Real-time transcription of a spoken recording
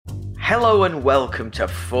Hello and welcome to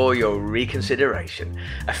For Your Reconsideration,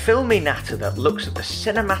 a filmy natter that looks at the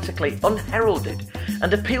cinematically unheralded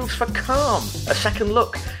and appeals for calm, a second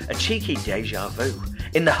look, a cheeky deja vu,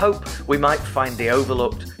 in the hope we might find the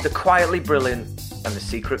overlooked, the quietly brilliant, and the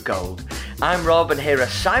secret gold. I'm Rob and here are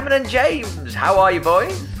Simon and James. How are you,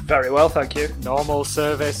 boys? Very well, thank you. Normal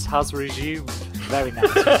service has resumed. Very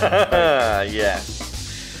nice. Yeah.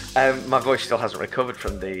 My voice still hasn't recovered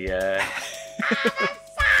from the...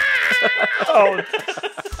 Oh.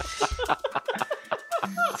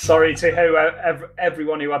 Sorry to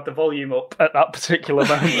everyone who had the volume up at that particular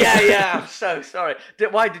moment. Yeah, I'm so sorry.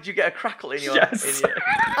 Why did you get a crackle in your... Yes.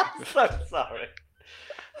 I'm so sorry.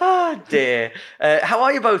 Oh, dear. How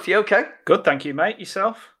are you both? You okay? Good, thank you, mate.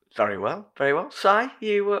 Yourself? Very well, very well. Si,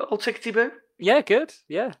 you all tickety-boo? Yeah, good.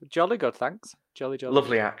 Yeah, jolly good, thanks. Jolly.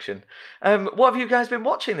 Lovely action. What have you guys been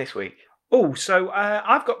watching this week? Oh, so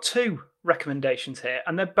I've got two recommendations here,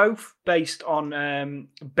 and they're both based on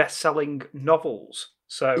best-selling novels.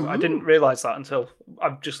 So I didn't realise that until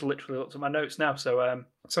I've just literally looked at my notes now.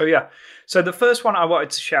 So yeah. So the first one I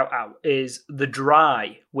wanted to shout out is The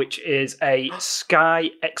Dry, which is a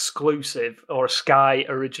Sky exclusive or a Sky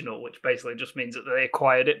original, which basically just means that they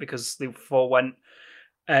acquired it because they forewent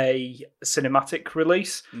a cinematic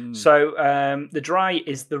release. So The Dry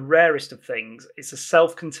is the rarest of things. It's a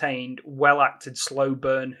self-contained, well-acted, slow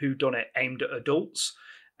burn whodunit aimed at adults.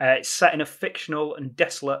 It's set in a fictional and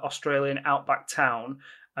desolate Australian outback town,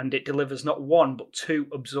 and it delivers not one but two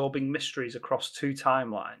absorbing mysteries across two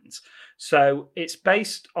timelines. So it's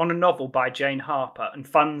based on a novel by Jane Harper, and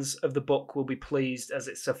fans of the book will be pleased as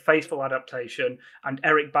it's a faithful adaptation, and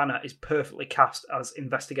Eric Bana is perfectly cast as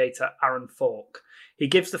investigator Aaron Falk. He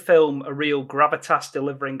gives the film a real gravitas,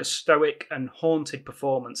 delivering a stoic and haunted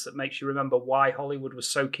performance that makes you remember why Hollywood was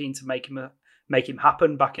so keen to make him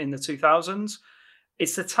happen back in the 2000s.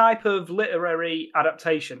 It's the type of literary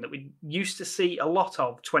adaptation that we used to see a lot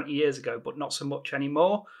of 20 years ago, but not so much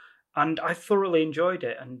anymore. And I thoroughly enjoyed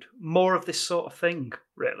it, and more of this sort of thing,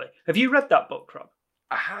 really. Have you read that book, Rob?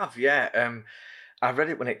 I have, yeah. I read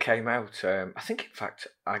it when it came out. I think, in fact,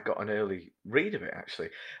 I got an early read of it, actually.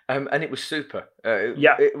 And it was super.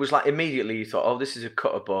 Yeah. It was like immediately you thought, oh, this is a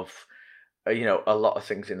cut above, a lot of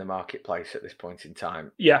things in the marketplace at this point in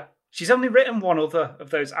time. Yeah. She's only written one other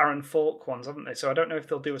of those Aaron Falk ones, haven't they? So I don't know if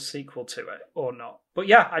they'll do a sequel to it or not. But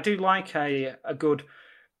yeah, I do like a good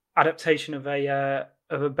adaptation of a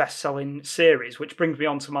best-selling series, which brings me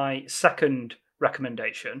on to my second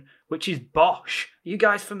recommendation, which is Bosch. Are you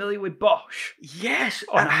guys familiar with Bosch? Yes.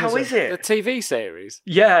 On How Amazon. is The it? TV series.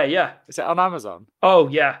 Yeah. Is it on Amazon? Oh,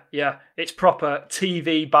 yeah. It's proper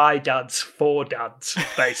TV by dads for dads,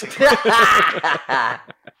 basically.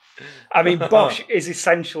 I mean, Bosch is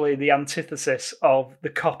essentially the antithesis of the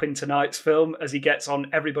cop in tonight's film, as he gets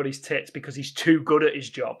on everybody's tits because he's too good at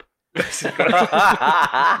his job. Basically.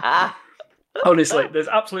 Honestly, there's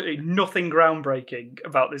absolutely nothing groundbreaking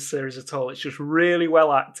about this series at all. It's just really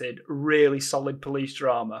well acted, really solid police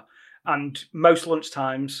drama. And most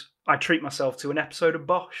lunchtimes, I treat myself to an episode of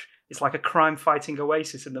Bosch. It's like a crime-fighting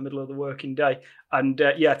oasis in the middle of the working day. And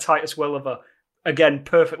Titus Welliver, again,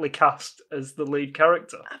 perfectly cast as the lead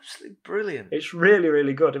character. Absolutely brilliant. It's really,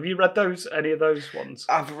 really good. Have you read any of those ones?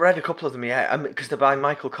 I've read a couple of them, yeah, because they're by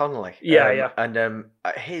Michael Connolly. Yeah. And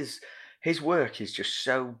his work is just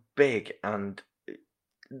so big, and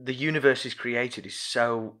the universe he's created is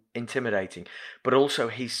so intimidating, but also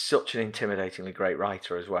he's such an intimidatingly great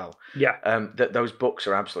writer as well. Yeah. That those books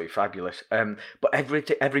are absolutely fabulous. But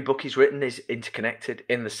every book he's written is interconnected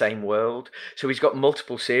in the same world. So he's got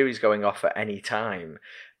multiple series going off at any time,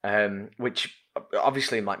 which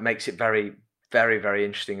obviously makes it very, very, very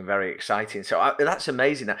interesting and very exciting. So that's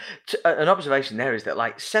amazing. An observation there is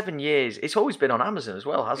that 7 years, it's always been on Amazon as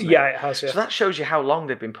well, hasn't it? Yeah, it has. Yeah. So that shows you how long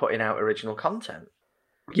they've been putting out original content.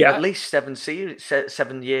 Yeah. At least 7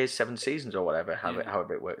 years, 7 seasons or whatever,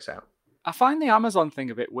 however it works out. I find the Amazon thing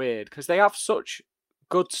a bit weird because they have such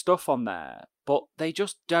good stuff on there, but they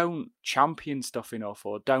just don't champion stuff enough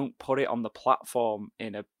or don't put it on the platform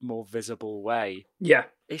in a more visible way. Yeah.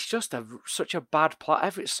 It's just such a bad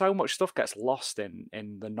so much stuff gets lost in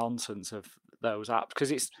the nonsense of those apps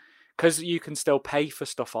because you can still pay for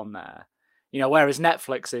stuff on there. Whereas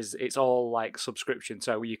Netflix it's all like subscription,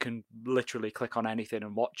 so you can literally click on anything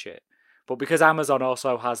and watch it. But because Amazon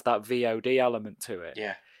also has that VOD element to it,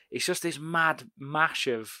 yeah, it's just this mad mash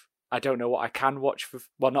of I don't know what I can watch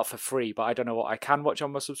not for free, but I don't know what I can watch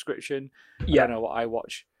on my subscription. Yeah. I don't know what I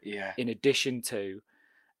watch in addition to,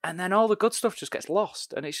 and then all the good stuff just gets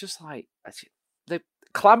lost, and it's just like they're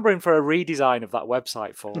clambering for a redesign of that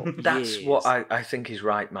website for That's years. what I think is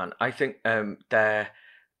right, man. I think they're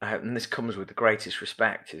and this comes with the greatest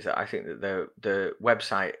respect, is that I think that the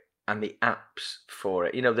website and the apps for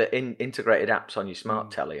it, the integrated apps on your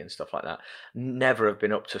smart telly and stuff like that, never have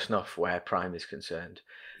been up to snuff where Prime is concerned.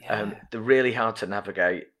 They're really hard to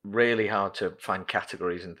navigate, really hard to find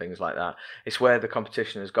categories and things like that. It's where the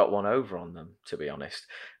competition has got one over on them, to be honest.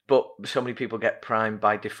 But so many people get Prime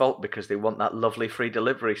by default because they want that lovely free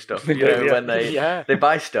delivery stuff, when they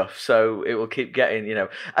buy stuff. So it will keep getting,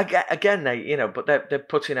 again, but they're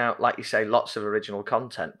putting out, like you say, lots of original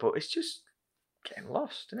content, but it's just getting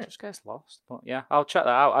lost, isn't it? It just gets lost. But yeah, I'll check that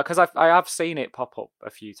out because I have seen it pop up a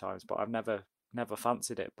few times, but I've never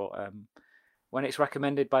fancied it. But when it's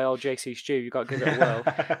recommended by old JC Stew, you got to give it a whirl.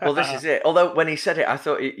 Well, this is it. Although when he said it, I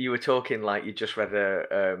thought you were talking like you just read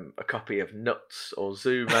a copy of Nuts or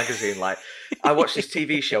Zoo magazine. Like, I watched this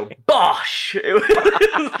TV show, Bosh.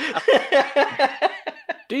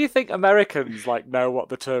 Do you think Americans know what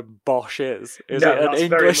the term Bosh is? Is no, it an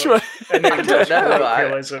English one? An English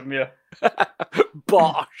colloquialism, yeah.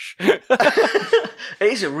 Bosh. It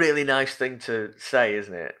is a really nice thing to say,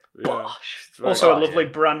 isn't it? Yeah. Bosh. Also a lovely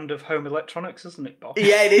brand of home electronics, isn't it, Bosh?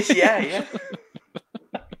 Yeah, it is. Yeah.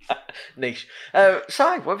 Niche. Si,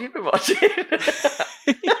 what have you been watching?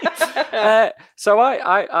 So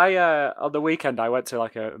I on the weekend I went to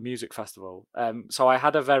a music festival. So I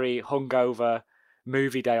had a very hungover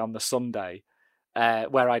movie day on the Sunday,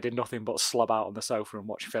 where I did nothing but slob out on the sofa and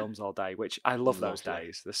watch films all day, which I love those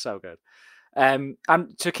days. They're so good. And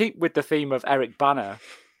to keep with the theme of Eric Bana,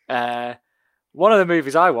 one of the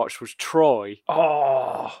movies I watched was Troy.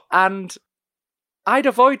 Oh. And I'd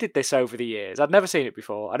avoided this over the years. I'd never seen it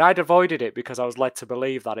before, and I'd avoided it because I was led to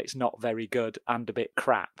believe that it's not very good and a bit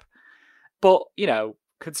crap. But,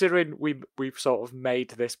 considering we've sort of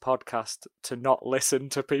made this podcast to not listen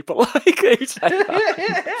to people who say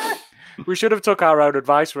that, we should have took our own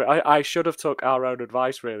advice. I should have took our own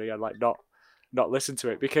advice, really, and not listen to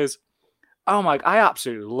it, because, oh my, I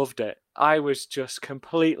absolutely loved it. I was just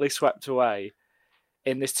completely swept away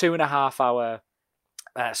in this 2.5 hour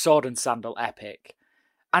sword and sandal epic.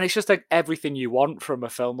 And it's just everything you want from a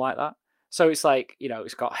film like that. So it's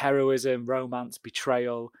it's got heroism, romance,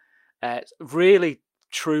 betrayal, really,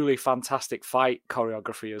 truly fantastic fight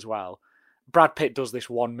choreography as well. Brad Pitt does this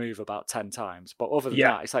one move about 10 times, but other than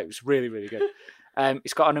that, it's really, really good.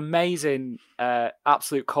 It's got an amazing,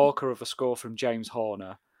 absolute corker of a score from James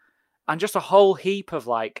Horner, and just a whole heap of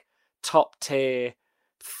top tier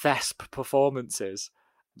thesp performances.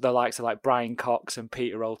 The likes of Brian Cox and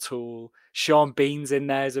Peter O'Toole. Sean Bean's in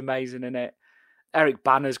there, is amazing in it. Eric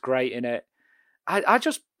Bana's great in it. I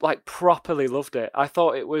just properly loved it. I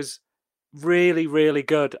thought it was really, really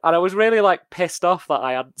good, and I was really pissed off that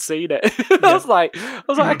I hadn't seen it. I was like,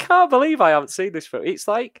 I can't believe I haven't seen this film. It's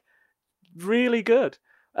really good.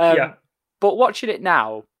 But watching it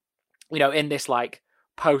now, in this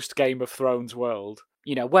post Game of Thrones world,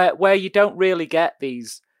 where you don't really get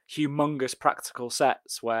these humongous practical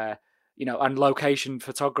sets where and location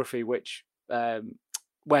photography, which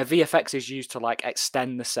where VFX is used to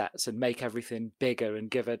extend the sets and make everything bigger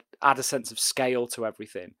and add a sense of scale to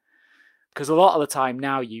everything. Because a lot of the time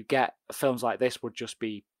now you get films like this would just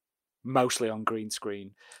be mostly on green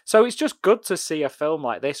screen. So it's just good to see a film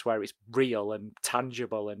like this where it's real and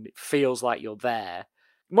tangible and it feels like you're there,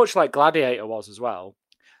 much like Gladiator was as well.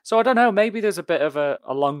 So I don't know, maybe there's a bit of a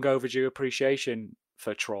long overdue appreciation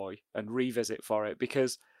for Troy and revisit for it,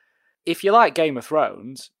 because if you like Game of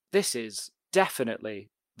Thrones, this is definitely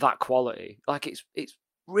that quality. It's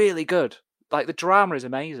really good. The drama is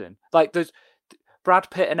amazing. There's Brad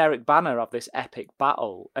Pitt and Eric Bana have this epic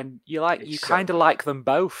battle, and you kind of like them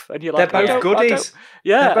both, and you're they're both goodies.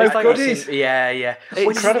 Yeah, they're both goodies. Yeah. It's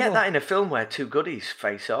when you get that in a film where two goodies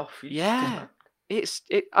face off, I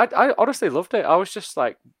honestly loved it. I was just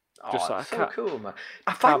so cool, man.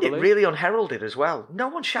 I find it really unheralded as well. No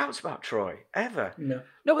one shouts about Troy ever. No,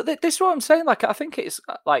 but this is what I'm saying. I think it's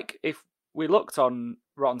if we looked on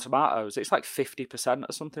Rotten Tomatoes, it's 50%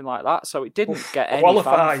 or something like that. So it didn't get any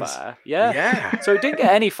fanfare. Yeah. So it didn't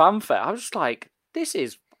get any fanfare. I was just this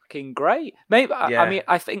is fucking great. Maybe I mean,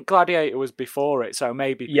 I think Gladiator was before it, so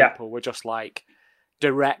maybe people were just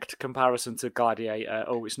direct comparison to Gladiator.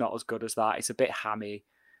 Oh, it's not as good as that. It's a bit hammy.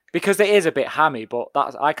 Because it is a bit hammy, but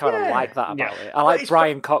I kind of like that about it. I like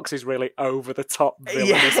Brian Cox's really over the top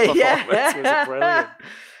villainous performance. It was brilliant.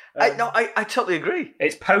 I totally agree.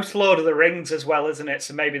 It's post Lord of the Rings as well, isn't it?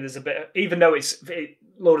 So maybe there's a bit of, even though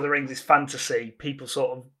Lord of the Rings is fantasy, people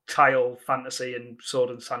sort of tie all fantasy and sword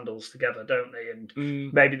and sandals together, don't they?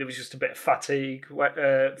 And maybe there was just a bit of fatigue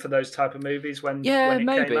for those type of movies when it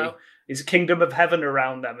came out. is Kingdom of Heaven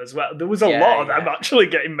around them as well. There was a Yeah, lot of them yeah. actually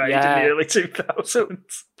getting made Yeah. in the early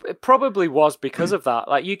 2000s. It probably was because of that.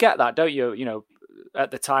 Like, you get that, don't you? You know,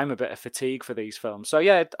 at the time, a bit of fatigue for these films. So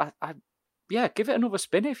yeah, yeah, give it another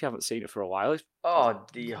spin if you haven't seen it for a while. It's Oh,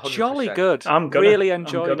 the 100%. jolly good. I'm gonna. Really I'm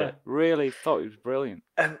enjoyed gonna. it. Really thought it was brilliant.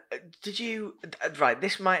 Did you right?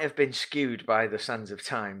 This might have been skewed by the sands of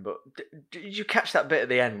time, but did you catch that bit at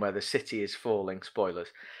the end where the city is falling? Spoilers.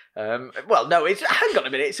 Well, no, it's hang on a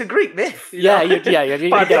minute. It's a Greek myth. you Yeah, know? you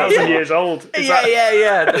 5,000 years old.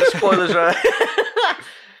 Yeah. The spoilers are.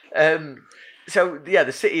 So yeah,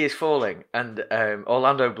 the city is falling, and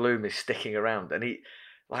Orlando Bloom is sticking around, and he,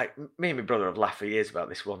 like, me and my brother have laughed for years about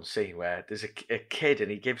this one scene where there's a kid, and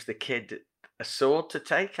he gives the kid a sword to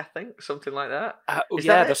take. I think something like that. Is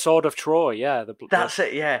yeah, that the it? Sword of Troy. Yeah, That's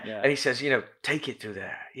it, yeah. Yeah. And he says, take it through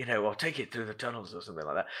there, or take it through the tunnels or something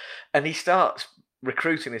like that. And he starts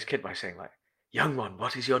recruiting this kid by saying, like, young one,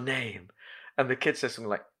 what is your name? And the kid says something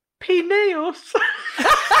like, Pineos.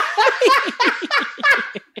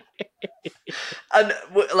 And,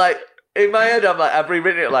 like, in my head, I'm like, I've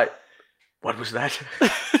rewritten it like, what was that?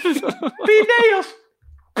 Pineos.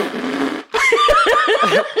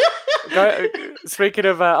 Speaking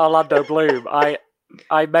of Orlando Bloom, I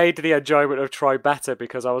made the enjoyment of Troy better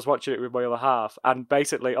because I was watching it with my other half, and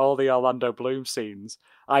basically all the Orlando Bloom scenes,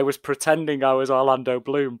 I was pretending I was Orlando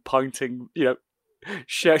Bloom, pointing,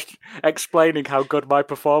 explaining how good my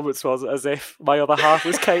performance was, as if my other half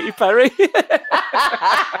was Katy Perry.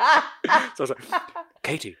 So I was like,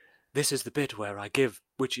 Katie, this is the bit where I give,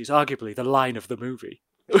 which is arguably the line of the movie,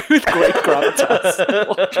 with great gravitas.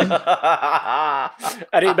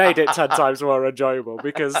 And it made it 10 times more enjoyable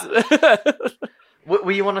because...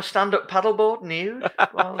 Were you on a stand-up paddleboard nude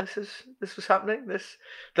while this was happening?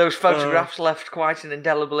 Those photographs left quite an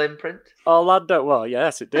indelible imprint. Orlando, well,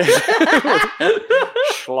 yes, it did.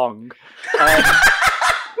 Schlong.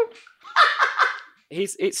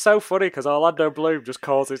 It's so funny because Orlando Bloom just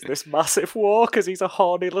causes this massive war because he's a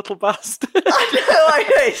horny little bastard. I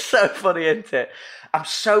know, it's so funny, isn't it? I'm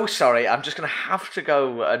so sorry. I'm just going to have to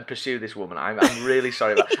go and pursue this woman. I'm really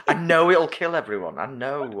sorry about I know it'll kill everyone. I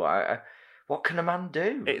know. What can a man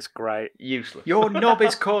do? It's great. Useless. Your knob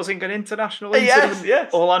is causing an international incident,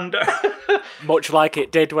 Yes. Orlando. Much like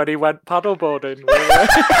it did when he went paddleboarding.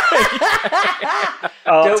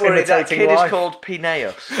 Don't worry, that kid is called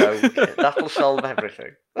Pineos, so that'll solve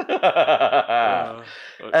everything.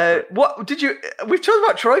 What did you? We've talked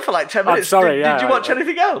about Troy for like 10 minutes. I'm sorry, Did you watch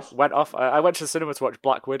anything else? Went off. I went to the cinema to watch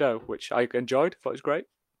Black Widow, which I enjoyed. Thought it was great.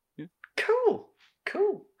 Yeah. Cool.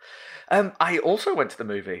 I also went to the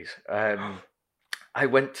movies. I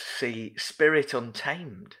went to see Spirit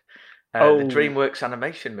Untamed, the DreamWorks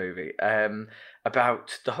animation movie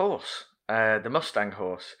about the horse, the Mustang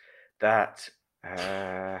horse that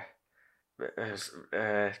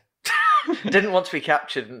didn't want to be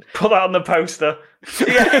captured. Put that on the poster.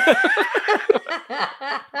 Yeah.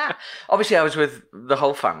 Obviously, I was with the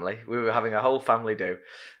whole family. We were having a whole family do.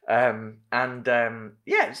 It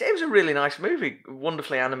was a really nice movie.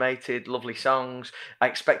 Wonderfully animated, lovely songs. I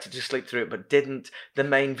expected to sleep through it, but didn't. The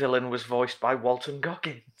main villain was voiced by Walton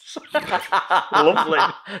Goggins. Lovely.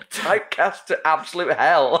 Typecast to absolute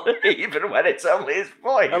hell, even when it's only his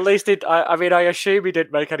voice. At least I assume he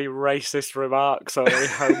didn't make any racist remarks or any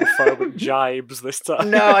homophobic jibes this time.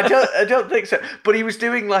 No, I don't think so. But he was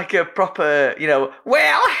doing like a proper,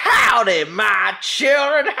 well, howdy, my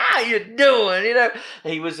children, how you doing?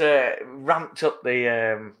 He was ramped up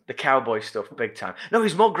the cowboy stuff big time. No,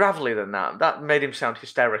 he's more gravelly than that. That made him sound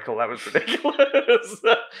hysterical. That was ridiculous.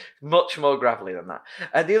 Much more gravelly than that.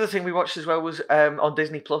 The other thing we watched as well was on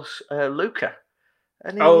Disney Plus, Luca.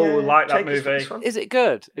 Like that movie. Is it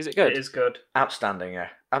good? It is good. Outstanding, yeah.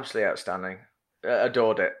 Absolutely outstanding.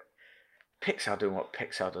 Adored it. Pixar doing what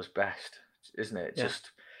Pixar does best, isn't it? Yeah.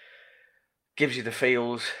 Just gives you the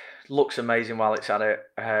feels, looks amazing while it's at it.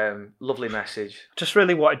 Lovely message. Just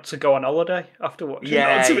really wanted to go on holiday after watching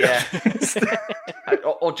that, to be honest.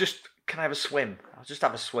 or just, can I have a swim? I'll just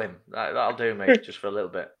have a swim. That'll do me, just for a little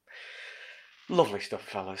bit. Lovely stuff,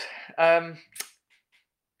 fellas.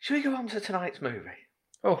 Should we go on to tonight's movie?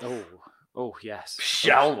 Oh, yes.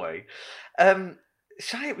 Shall we?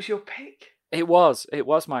 Shai, it was your pick. It was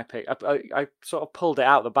my pick. I sort of pulled it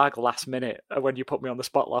out of the bag last minute when you put me on the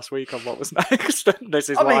spot last week on what was next. This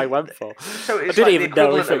is what I went for. So I didn't even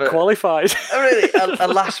know if it qualified. Really, a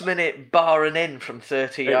last minute bar and in from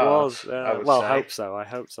 30 yards. It was. I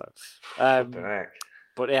hope so.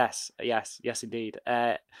 But yes, indeed.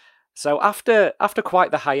 So after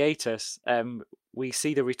quite the hiatus, we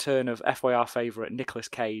see the return of FYR favourite Nicolas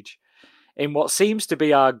Cage in what seems to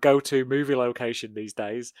be our go-to movie location these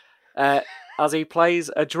days, as he plays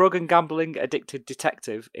a drug and gambling addicted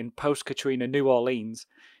detective in post-Katrina New Orleans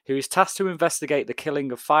who is tasked to investigate the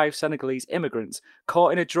killing of 5 Senegalese immigrants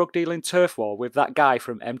caught in a drug-dealing turf war with that guy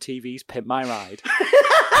from MTV's Pimp My Ride.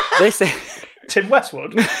 This is... Tim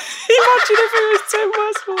Westwood? Imagine if it was Tim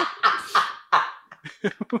Westwood.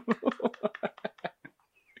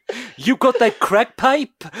 You got that crack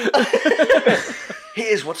pipe?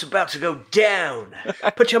 Here's what's about to go down.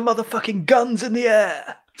 Put your motherfucking guns in the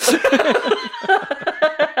air.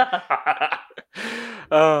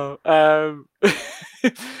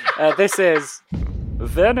 This is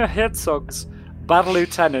Werner Herzog's Bad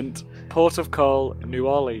Lieutenant, Port of Call, New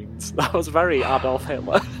Orleans. That was very Adolf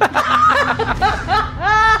Hitler.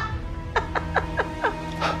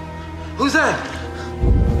 Who's that?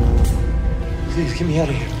 Please get me out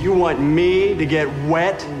of here. You want me to get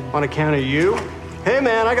wet on account of you? Hey,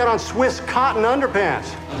 man, I got on Swiss cotton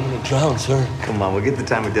underpants. I'm gonna drown, sir. Come on, we'll get the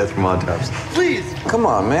time of death from autopsy. Please! Come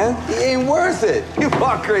on, man. He ain't worth it. You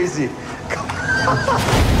are crazy. You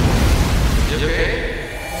okay?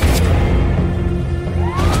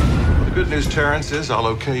 The good news, Terrence, is I'll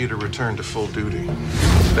okay you to return to full duty.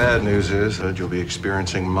 Bad news is that you'll be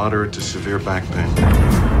experiencing moderate to severe back pain.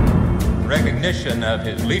 Recognition of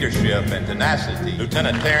his leadership and tenacity,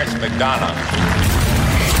 Lieutenant Terrence McDonough.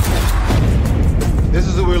 This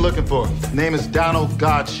is who we're looking for. Name is Donald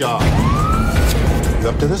Godshaw. You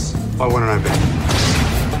up to this? Why wouldn't I be?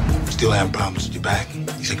 Still having problems with your back? You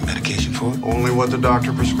taking medication for it? Only what the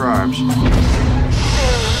doctor prescribes.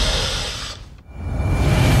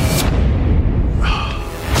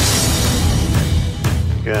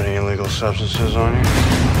 Got any illegal substances on you?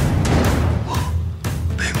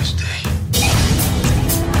 Big mistake.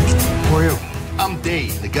 Who are you? I'm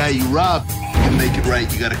Dave, the guy you robbed. To make it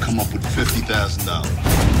right, you gotta come up with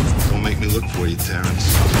 $50,000. Don't make me look for you,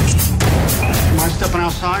 Terrence. Mind stepping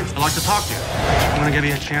outside? I'd like to talk to you. I'm gonna give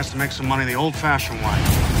you a chance to make some money the old-fashioned way.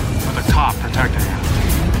 With a cop protecting you.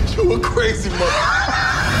 You a crazy mother.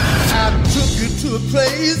 I took you to a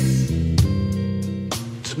place.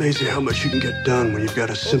 It's amazing how much you can get done when you've got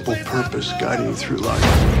a simple purpose guiding you through life.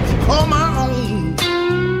 On my own.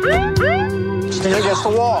 Stand against the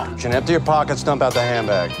wall. You can empty your pockets, dump out the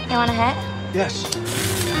handbag. You want a hit? Yes.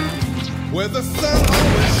 Where the sun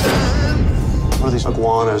always shines. What are these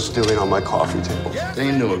iguanas doing on my coffee table? There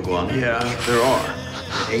ain't no iguana. Yeah, there are.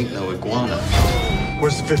 There ain't no iguana.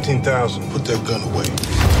 Where's the 15,000? Put that gun away.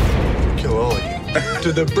 Kill all of you.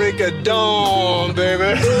 To the break of dawn,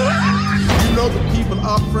 baby. You know the people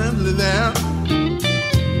are friendly there.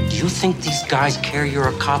 Do you think these guys care you're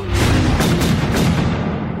a cop?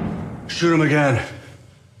 Shoot him again.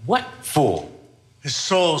 What for? His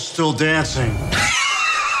soul's still dancing.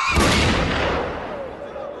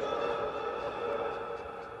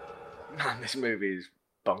 Man, this movie is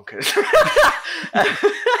bonkers.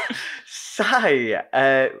 Si,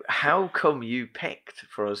 how come you picked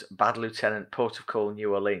for us Bad Lieutenant, Port of Call,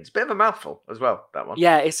 New Orleans? Bit of a mouthful as well, that one.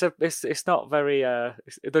 Yeah, it's not very.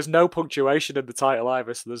 There's no punctuation in the title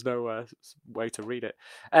either, so there's no way to read it.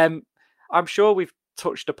 I'm sure we've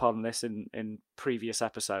touched upon this in previous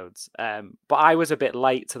episodes, but I was a bit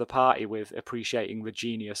late to the party with appreciating the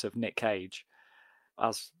genius of Nick Cage,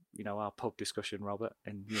 as you know, our pub discussion, Robert,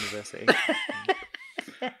 in university.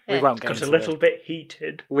 We won't get Got a little bit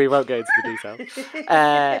heated. We won't go into the detail.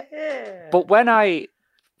 But when I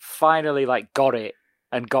finally got it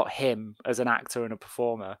and got him as an actor and a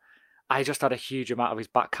performer, I just had a huge amount of his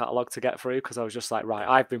back catalogue to get through because I was just like, right,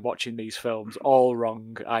 I've been watching these films all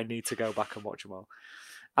wrong. I need to go back and watch them all.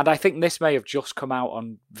 And I think this may have just come out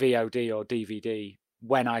on VOD or DVD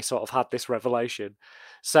when I sort of had this revelation.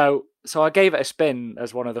 So I gave it a spin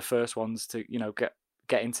as one of the first ones to,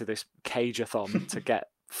 get into this Cage-a-thon to get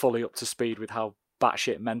fully up to speed with how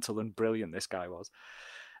batshit mental and brilliant this guy was.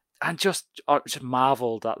 And just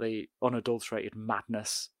marvelled at the unadulterated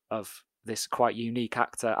madness of this quite unique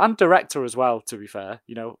actor and director as well, to be fair.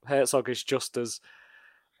 Herzog is just as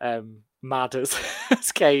mad as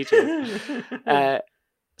Cage is.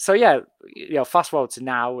 So yeah, fast forward to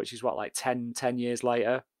now, which is 10 years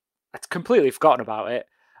later. I'd completely forgotten about it.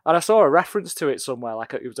 And I saw a reference to it somewhere,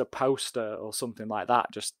 it was a poster or something like that,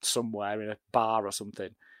 just somewhere in a bar or something.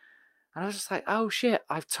 And I was just like, oh shit,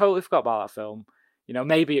 I've totally forgot about that film.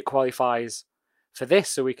 Maybe it qualifies for this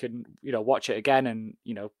so we can, watch it again. And,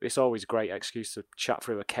 it's always a great excuse to chat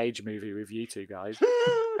through a Cage movie with you two guys.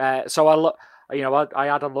 So I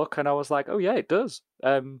had a look and I was like, oh yeah, it does.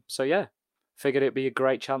 So yeah, figured it'd be a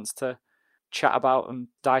great chance to chat about and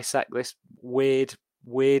dissect this weird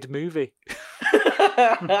movie.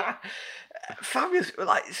 Fabulous.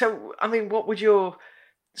 So, I mean, what would your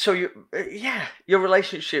So your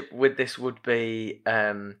relationship with this would be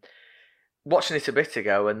watching it a bit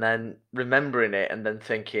ago and then remembering it and then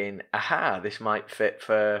thinking, aha, this might fit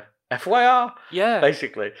for FYR. Yeah.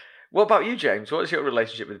 Basically. What about you, James? What's your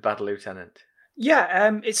relationship with Bad Lieutenant?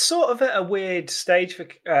 Yeah, it's sort of at a weird stage for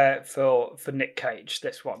Nick Cage,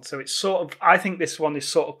 this one. So it's sort of, I think this one is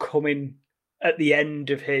sort of coming at the end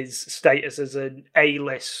of his status as an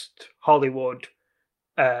A-list Hollywood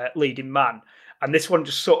leading man. And this one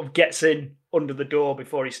just sort of gets in under the door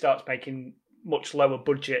before he starts making much lower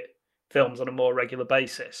budget films on a more regular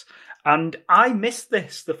basis. And I missed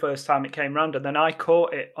this the first time it came round, and then I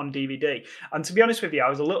caught it on DVD. And to be honest with you, I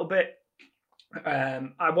was a little bit...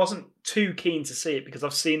 I wasn't too keen to see it because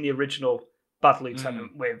I've seen the original Bad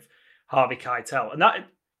Lieutenant with Harvey Keitel, and that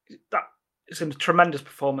it's a tremendous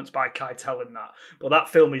performance by Keitel in that. But that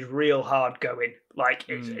film is real hard going. Like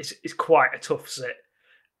it's quite a tough sit.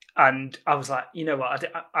 And I was like, you know what?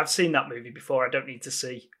 I've seen that movie before. I don't need to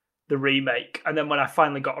see the remake. And then when I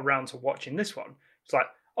finally got around to watching this one, it's like,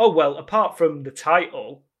 oh well. Apart from the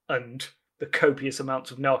title and the copious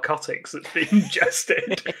amounts of narcotics that's been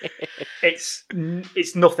ingested, it's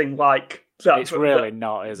nothing like that. It's really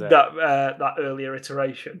not, is it? That earlier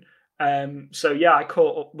iteration. So yeah, I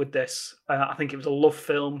caught up with this. I think it was a Love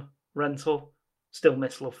Film rental. Still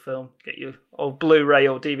miss Love Film. Get you old Blu-ray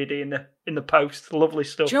or DVD in the post. Lovely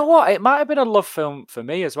stuff. Do you know what? It might have been a Love Film for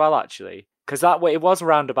me as well, actually, because it was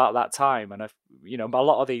around about that time, and a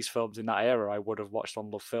lot of these films in that era I would have watched on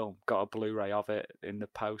Love Film. Got a Blu-ray of it in the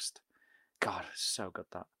post. God, it's so good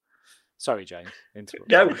that. Sorry, James.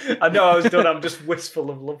 No, I know I was done. I'm just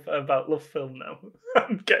wistful about Love Film now.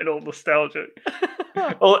 I'm getting all nostalgic.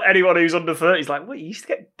 Or anyone who's under 30 is like, "What? You used to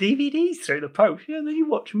get DVDs through the post, yeah? And then you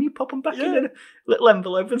watch them, you pop them back in a little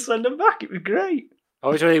envelope and send them back. It was great." I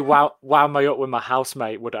always really wound me up when my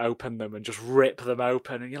housemate would open them and just rip them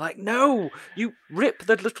open, and you're like, "No, you rip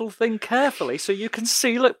the little thing carefully so you can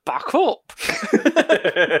seal it back up."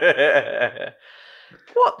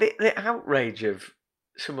 What the outrage of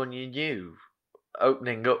someone you knew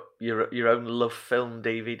opening up your own Love Film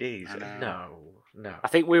DVDs? No. I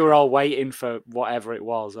think we were all waiting for whatever it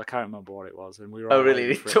was. I can't remember what it was, and we were. Oh,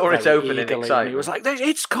 really? He tore it open in excitement. He was like,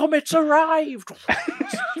 "It's come! It's arrived!"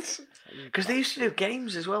 Because they used to do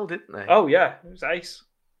games as well, didn't they? Oh yeah, it was ace.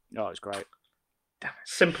 Oh, it was great. Damn it.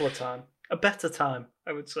 Simpler time, a better time,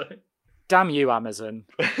 I would say. Damn you, Amazon.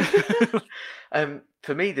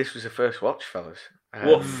 For me, this was a first watch, fellas.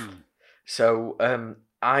 Woof. So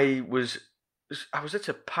I was at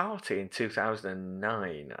a party in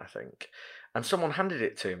 2009, I think, and someone handed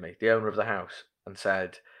it to me, the owner of the house, and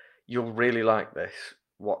said, "You'll really like this.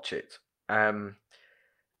 Watch it." And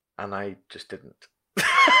I just didn't.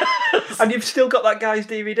 And you've still got that guy's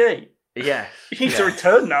DVD? Yes. You need to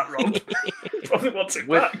return that, Rob. Probably wants it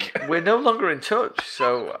back. We're no longer in touch,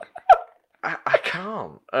 so I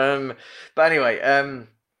can't. But anyway,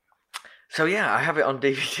 so yeah, I have it on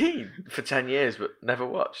DVD for 10 years, but never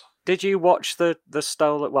watched. Did you watch the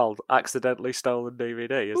accidentally stolen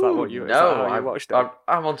DVD? Is that what you? No, I watched it.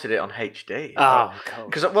 I wanted it on HD. Oh,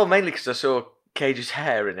 cool. Mainly because I saw Cage's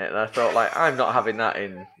hair in it, and I thought, like, I'm not having that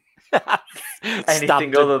in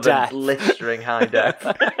anything other than blistering high def.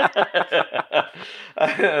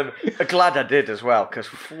 Glad I did as well, because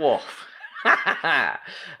woof.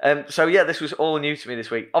 So yeah, this was all new to me this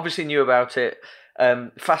week. Obviously knew about it.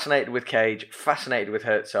 Fascinated with Cage, fascinated with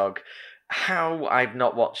Herzog. How I've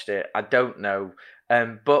not watched it, I don't know.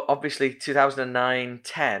 But obviously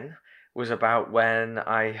 2009-10 was about when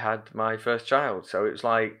I had my first child. So it was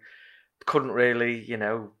like, couldn't really,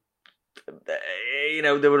 there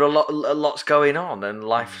were lots going on, and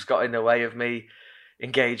life's got in the way of me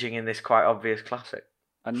engaging in this quite obvious classic.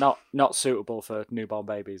 And not suitable for newborn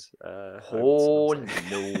babies. Oh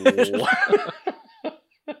no.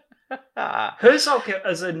 Herzog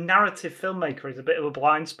as a narrative filmmaker is a bit of a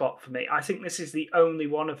blind spot for me. I think this is the only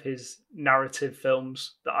one of his narrative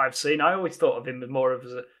films that I've seen. I always thought of him as more of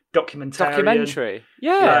a documentary.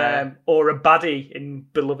 Yeah. Or a baddie in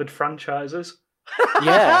beloved franchises.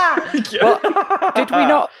 Yeah.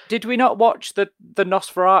 Well, did we not watch the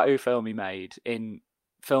Nosferatu film he made in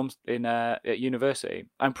films at university?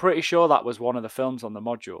 I'm pretty sure that was one of the films on the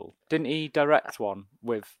module. Didn't he direct one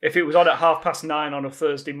with? If it was on at 9:30 on a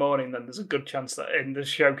Thursday morning, then there's a good chance that in the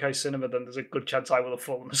Showcase Cinema, then there's a good chance I will have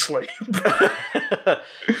fallen asleep.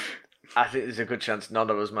 I think there's a good chance none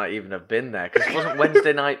of us might even have been there, because it wasn't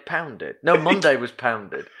Wednesday night Pounded. No, Monday was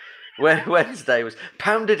Pounded. Wednesday was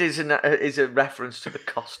Pounded is a reference to the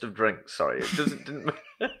cost of drinks. Sorry, it didn't.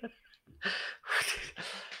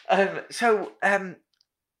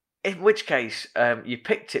 In which case, you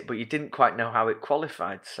picked it, but you didn't quite know how it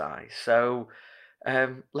qualified, Si. So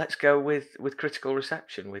let's go with critical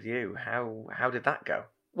reception with you. How did that go?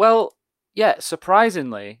 Well, yeah,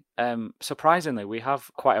 surprisingly, we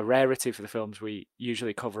have quite a rarity for the films we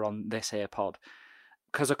usually cover on this here pod.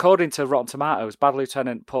 Because according to Rotten Tomatoes, Bad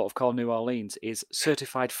Lieutenant, Port of Call, New Orleans is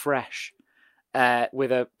certified fresh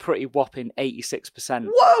with a pretty whopping 86%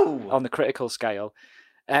 on the critical scale,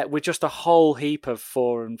 with just a whole heap of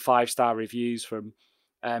 4 and 5 star reviews from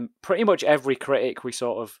pretty much every critic we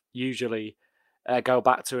sort of usually go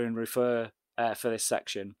back to and refer for this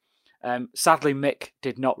section. Sadly, Mick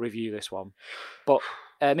did not review this one, but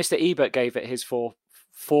Mr. Ebert gave it his 4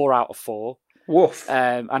 out of 4. Woof.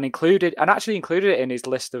 And actually included it in his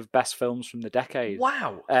list of best films from the decade.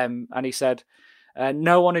 Wow. And he said,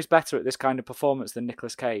 no one is better at this kind of performance than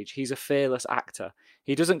Nicolas Cage. He's a fearless actor.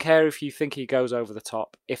 He doesn't care if you think he goes over the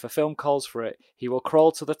top. If a film calls for it, he will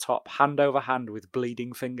crawl to the top hand over hand with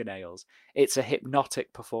bleeding fingernails. It's a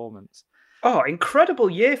hypnotic performance. Oh, incredible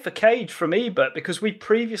year for Cage from Ebert, because we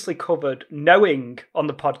previously covered Knowing on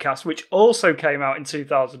the podcast, which also came out in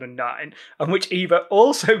 2009, and which Ebert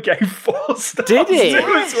also gave 4 stars. Did he?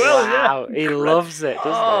 As well, wow, yeah. He loves it,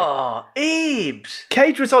 doesn't he? Ebes!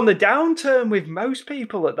 Cage was on the downturn with most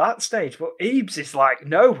people at that stage, but Ebes is like,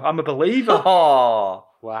 no, I'm a believer. Oh,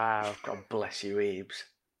 wow. God bless you, Ebes.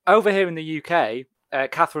 Over here in the UK,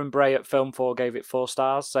 Catherine Bray at Film 4 gave it 4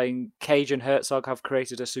 stars, saying Cage and Herzog have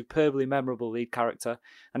created a superbly memorable lead character,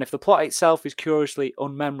 and if the plot itself is curiously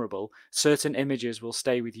unmemorable, certain images will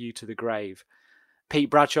stay with you to the grave. Pete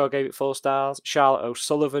Bradshaw gave it 4 stars. Charlotte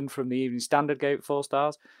O'Sullivan from the Evening Standard gave it 4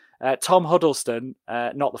 stars. Tom Huddleston,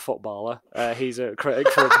 not the footballer, he's a critic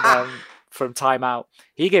from Time Out,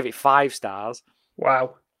 he gave it 5 stars.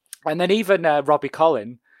 Wow. And then even Robbie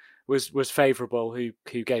Collin was favourable, who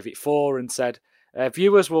gave it 4 and said,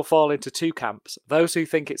 viewers will fall into 2 camps, those who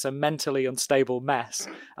think it's a mentally unstable mess,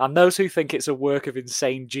 and those who think it's a work of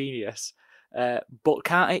insane genius. But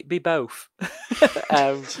can't it be both?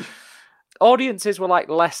 Audiences were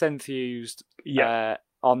less enthused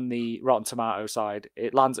on the Rotten Tomatoes side.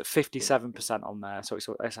 It lands at 57% on there, so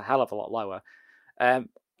it's a hell of a lot lower.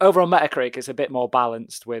 Over on Metacritic, it's a bit more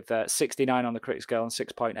balanced with 69 on the critic scale and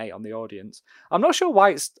 6.8 on the audience. I'm not sure why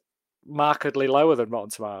it's markedly lower than Rotten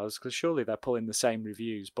Tomatoes, because surely they're pulling the same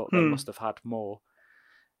reviews, but they must have had more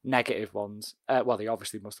negative ones. Well, they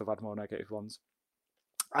obviously must have had more negative ones.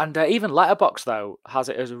 And even Letterboxd, though, has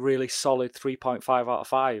it as a really solid 3.5 out of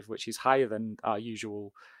 5, which is higher than our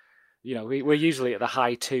usual. You know, we're usually at the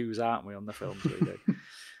high 2s, aren't we, on the films we do?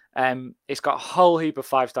 It's got a whole heap of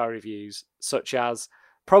 5-star reviews, such as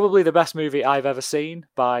probably the best movie I've ever seen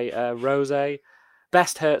by Rose,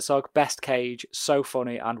 Best Herzog, Best Cage, so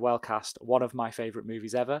funny and well cast, one of my favourite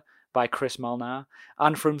movies ever, by Chris Molnar.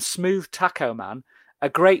 And from Smooth Taco Man, a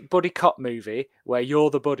great buddy cop movie where you're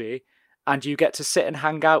the buddy and you get to sit and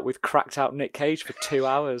hang out with cracked out Nick Cage for 2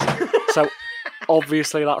 hours. So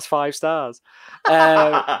obviously that's 5 stars.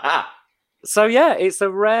 So yeah, it's a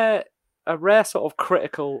rare sort of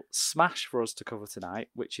critical smash for us to cover tonight,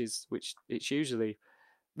 which it's usually,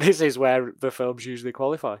 this is where the films usually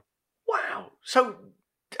qualify. Wow. So,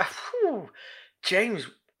 James,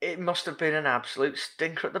 it must have been an absolute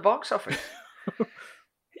stinker at the box office.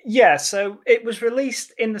 Yeah, so it was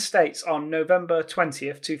released in the States on November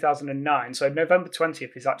 20th, 2009. So November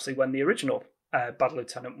 20th is actually when the original Bad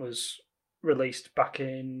Lieutenant was released back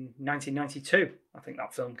in 1992. I think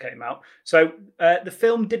that film came out. So the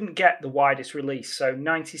film didn't get the widest release, so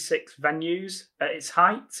 96 venues at its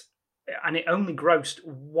height, and it only grossed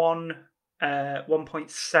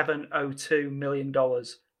 $1.702 million at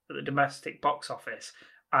the domestic box office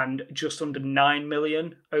and just under 9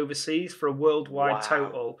 million overseas for a worldwide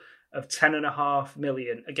total of 10.5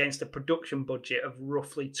 million against a production budget of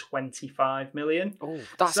roughly 25 million. Oh,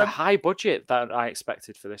 that's a high budget that I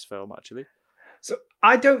expected for this film, actually. So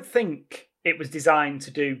I don't think it was designed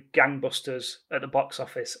to do gangbusters at the box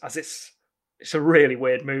office, as it's a really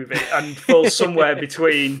weird movie and falls somewhere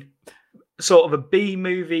between sort of a B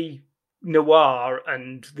movie noir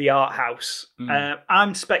and the art house.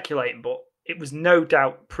 I'm speculating, but it was no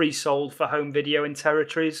doubt pre-sold for home video in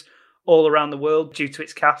territories all around the world due to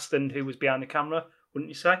its cast and who was behind the camera, wouldn't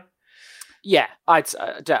you say? Yeah, I'd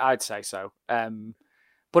say so.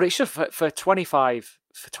 But it's just for 25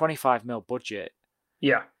 mil budget.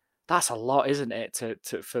 Yeah, that's a lot, isn't it? To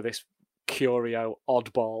for this curio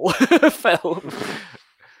oddball film.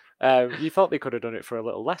 You thought they could have done it for a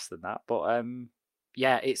little less than that, but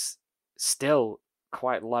yeah, it's still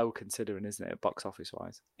quite low considering, isn't it, box office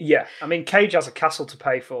wise? Yeah, I mean, Cage has a castle to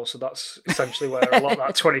pay for, so that's essentially where a lot of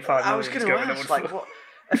that 25 million is going. Ask, like, what?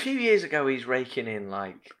 a few years ago, he's raking in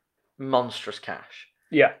like monstrous cash.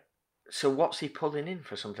 Yeah. So what's he pulling in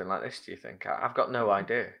for something like this, do you think? I've got no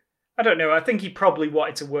idea. I don't know. I think he probably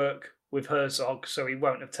wanted to work with Herzog, so he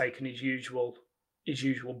won't have taken his usual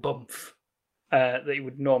bump that he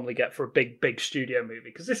would normally get for a big studio movie.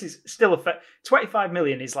 Because this is still 25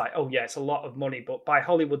 million is like, oh yeah, it's a lot of money, but by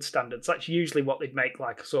Hollywood standards, that's usually what they'd make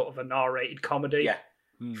like a sort of an R-rated comedy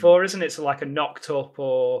for, isn't it? So like a Knocked Up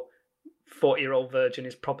or 40-Year-Old Virgin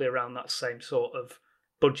is probably around that same sort of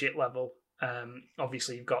budget level.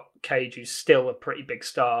 Obviously, you've got Cage, who's still a pretty big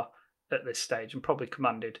star at this stage and probably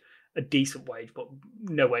commanded a decent wage, but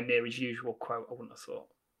nowhere near his usual quote, I wouldn't have thought.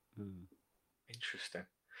 Interesting.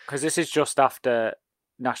 Because this is just after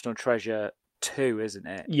National Treasure 2, isn't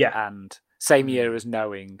it? Yeah. And same year as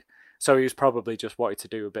Knowing. So he was probably just wanted to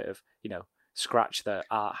do a bit of, scratch the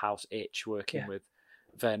art house itch working with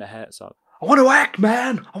Werner Herzog. I want to act,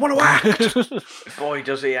 man! I want to act! Boy,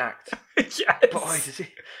 does he act. Yes. Boy, does he.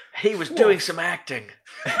 He was doing some acting.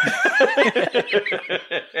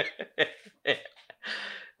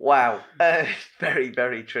 Wow. Very,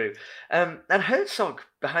 very true. And Herzog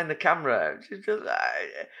behind the camera,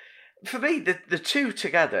 for me, the two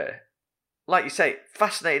together, like you say,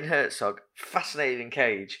 fascinating Herzog, fascinating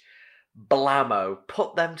Cage, blammo,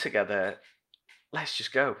 put them together, let's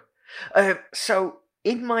just go. So,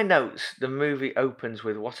 in my notes, the movie opens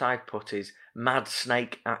with what I've put is mad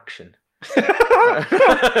snake action.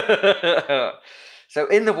 So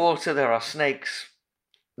in the water there are snakes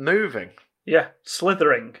moving. Yeah,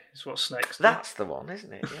 slithering is what snakes do. That's the one,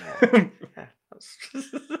 isn't it? Yeah.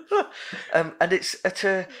 And it's at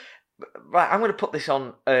a... Right, I'm going to put this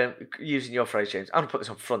on, using your phrase, James, I'm going to put this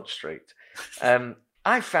on Front Street.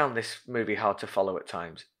 I found this movie hard to follow at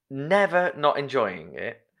times. Never not enjoying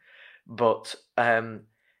it. But I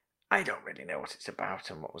don't really know what it's about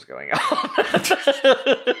and what was going on.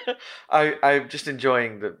 I'm just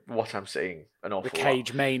enjoying what I'm seeing an awful lot. The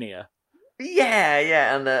Cage mania.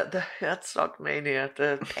 Yeah, and the Herzog mania,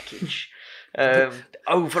 the package. The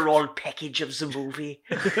overall package of the movie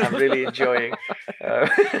I'm really enjoying.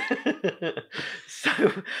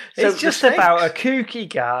 It's just about a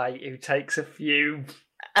kooky guy who takes a few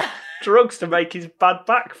drugs to make his bad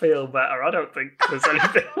back feel better. I don't think there's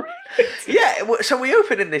anything. Yeah, so we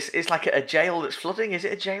open in this. It's like a jail that's flooding. Is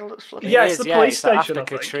it a jail that's flooding? Yeah, it's the police station.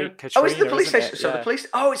 After Katrina, oh, it's the police station. It? So the police.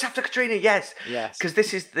 Oh, it's after Katrina. Yes. Yes. Because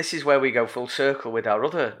this is where we go full circle with our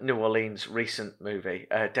other New Orleans recent movie,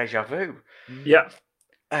 Deja Vu. Yeah.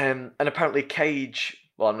 And apparently Cage.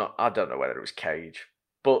 Well, I don't know whether it was Cage,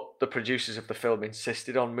 but the producers of the film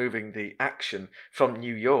insisted on moving the action from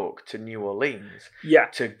New York to New Orleans. Yeah.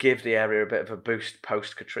 To give the area a bit of a boost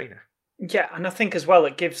post Katrina. Yeah, and I think as well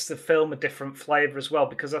it gives the film a different flavour as well,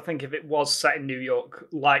 because I think if it was set in New York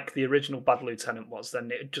like the original Bad Lieutenant was,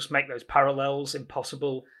 then it'd just make those parallels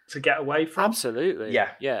impossible to get away from. Absolutely.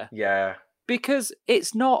 Yeah. Because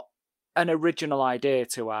it's not an original idea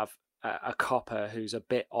to have a copper who's a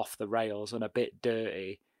bit off the rails and a bit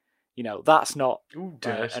dirty. That's not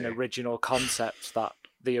an original concept that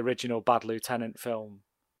the original Bad Lieutenant film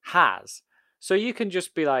has. So you can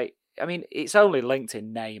just be like, I mean, it's only linked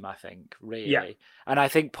in name, I think, really. Yeah. And I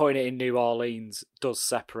think putting it in New Orleans does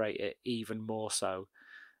separate it even more so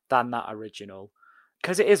than that original.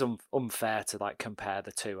 Because it is unfair to compare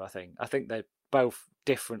the two, I think. I think they're both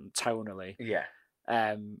different tonally. Yeah.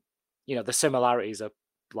 The similarities are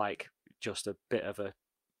just a bit of a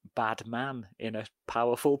bad man in a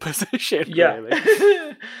powerful position, really.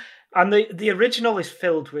 And the original is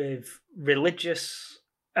filled with religious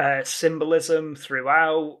symbolism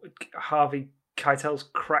throughout. Harvey Keitel's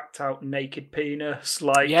cracked out naked penis,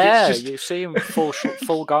 you see him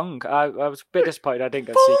full gong. I was a bit disappointed I didn't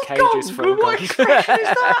get to see Cage's full gong. What expression is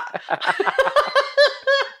that?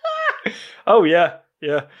 Oh yeah.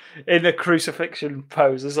 In the crucifixion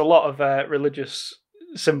pose, there's a lot of religious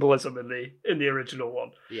symbolism in the original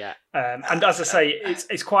one. Yeah. And as I say,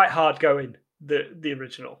 it's quite hard going. The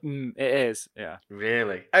original. It is, yeah.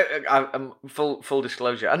 Really? I'm full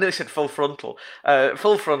disclosure. I know they said full frontal.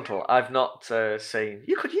 Full frontal, I've not seen.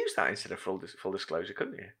 You could use that instead of full disclosure,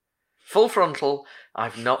 couldn't you? Full frontal,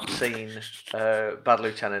 I've not seen Bad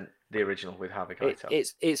Lieutenant, the original with Harvey Keitel.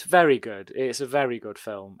 It's very good. It's a very good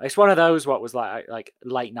film. It's one of those what was like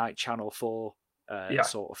late night Channel 4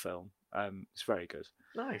 sort of film. It's very good.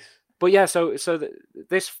 Nice. But yeah, so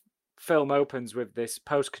this film opens with this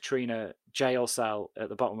post-Katrina jail cell at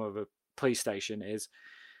the bottom of a police station is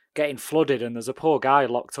getting flooded, and there's a poor guy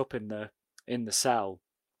locked up in the cell,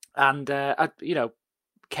 and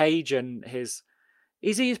Cage and is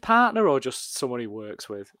he his partner or just someone he works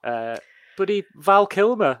with? Buddy Val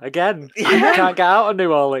Kilmer again. Can't get out of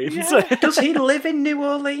New Orleans. Yeah. Does he live in New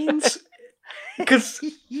Orleans? Because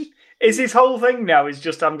is his whole thing now is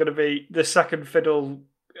just I'm going to be the second fiddle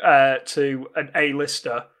to an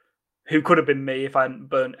A-lister who could have been me if I hadn't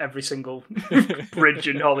burnt every single bridge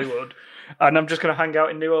in Hollywood. And I'm just going to hang out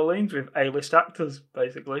in New Orleans with A-list actors,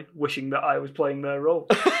 basically, wishing that I was playing their role.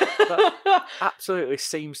 That absolutely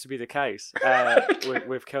seems to be the case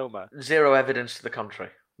with Kilmer. Zero evidence to the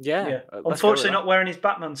contrary. Yeah. Unfortunately, not wearing his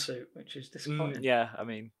Batman suit, which is disappointing. Yeah, I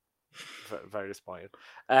mean, very disappointing.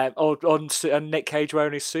 And Nick Cage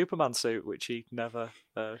wearing his Superman suit, which he never.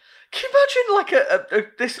 Can you imagine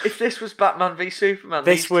if this was Batman v Superman?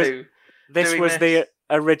 This was the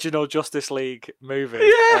original Justice League movie,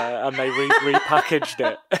 and they repackaged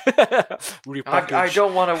it. I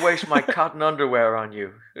don't want to waste my cotton underwear on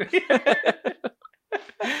you.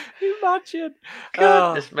 Imagine.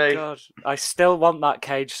 Goodness me. God. I still want that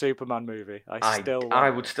Cage Superman movie. I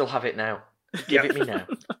would still have it now. Give it me now.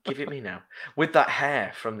 Give it me now. With that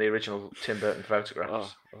hair from the original Tim Burton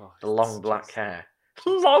photographs. The long black hair.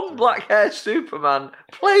 Long black hair Superman,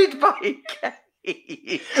 played by Cage.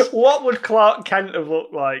 What would Clark Kent have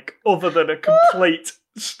looked like other than a complete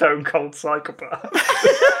stone cold psychopath?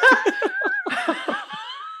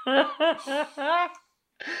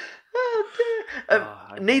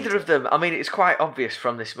 Neither of them. I mean, it's quite obvious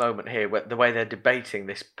from this moment here, the way they're debating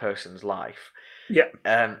this person's life.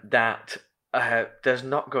 That there's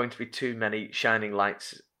not going to be too many shining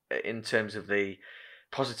lights in terms of the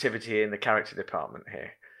positivity in the character department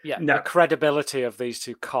here. Yeah, the credibility of these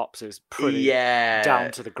two cops is pretty down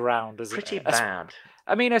to the ground, isn't it? Pretty bad.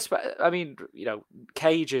 I mean, you know,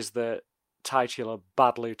 Cage is the titular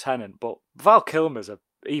bad lieutenant, but Val Kilmer's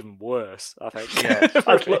even worse, I think. Yeah.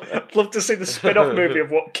 I'd love to see the spin-off movie of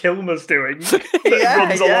what Kilmer's doing that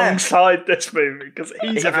runs alongside this movie, because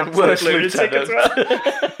he's an absolute lunatic as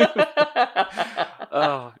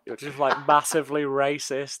well. Just like massively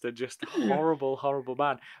racist and just horrible, horrible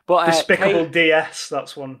man. But Despicable DS, that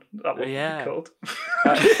one would be called.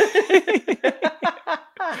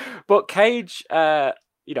 But Cage,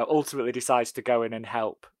 you know, ultimately decides to go in and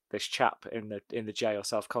help this chap in the jail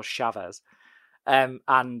cell called Chavez.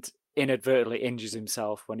 And inadvertently injures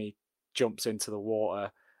himself when he jumps into the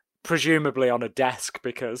water, presumably on a desk,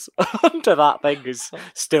 because under that thing is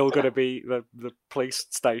still going to be the police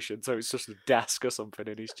station, so it's just a desk or something,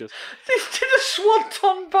 and he's just... He did a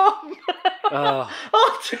swanton bomb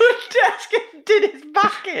onto a desk and did his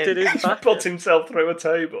back in. He put himself through a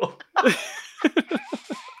table.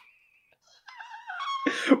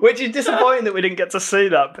 Which is disappointing that we didn't get to see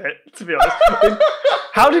that bit, to be honest.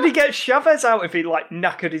 How did he get Chavez out if he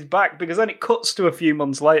knackered his back? Because then it cuts to a few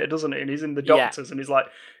months later, doesn't it? And he's in the doctor's and he's like,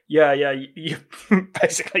 you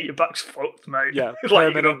basically your back's fucked, mate. Yeah,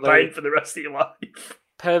 like you're going to pain for the rest of your life.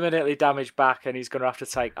 Permanently damaged back, and he's going to have to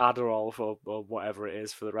take Adderall or whatever it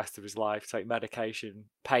is for the rest of his life, take medication,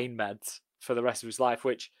 pain meds for the rest of his life,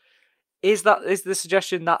 which... Is the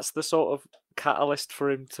suggestion that's the sort of catalyst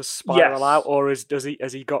for him to spiral out, or does he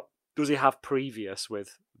have previous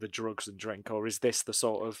with the drugs and drink, or is this the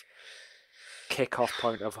sort of kick-off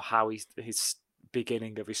point of how his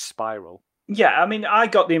beginning of his spiral? Yeah, I mean, I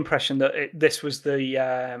got the impression that this was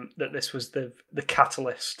the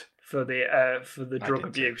catalyst for the drug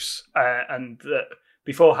abuse, and that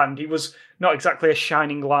beforehand he was not exactly a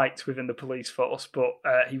shining light within the police force, but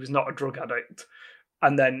he was not a drug addict,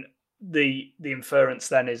 and then. The inference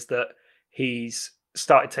then is that he's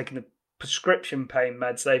started taking the prescription pain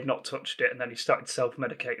meds, they've not touched it, and then he started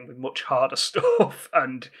self-medicating with much harder stuff.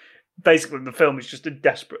 And basically the film is just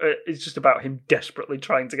it's just about him desperately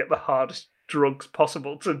trying to get the hardest drugs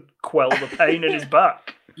possible to quell the pain in his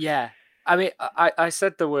back. Yeah. I mean, I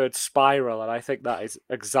said the word spiral, and I think that is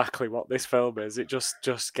exactly what this film is. It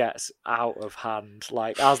just gets out of hand.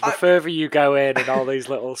 Like, as the further you go in, and all these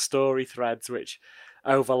little story threads which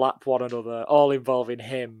overlap one another, all involving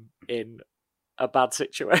him in a bad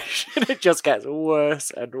situation, it just gets worse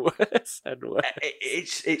and worse and worse.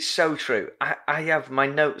 It's so true. I have my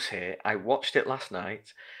notes here. I watched it last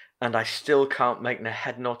night, and I still can't make no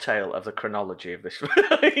head nor tail of the chronology of this.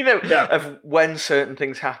 Of when certain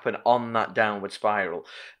things happen on that downward spiral.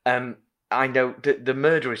 I know the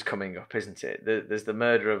murder is coming up, isn't it? There's the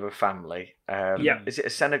murder of a family. Is it a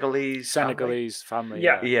Senegalese family?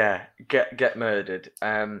 Yeah. Get murdered.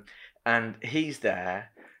 And he's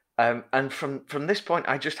there. And from this point,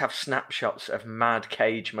 I just have snapshots of mad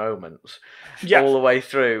Cage moments all the way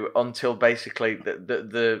through until basically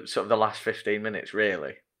the sort of the last 15 minutes,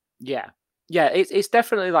 really. Yeah. It's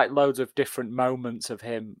definitely like loads of different moments of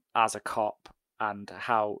him as a cop. and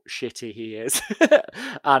how shitty he is,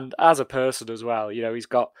 and as a person as well. You know, he's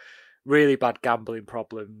got really bad gambling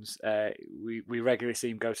problems. We regularly see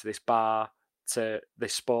him go to this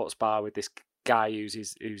sports bar with this guy who's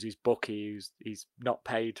his bookie, he's not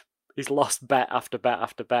paid. He's lost bet after bet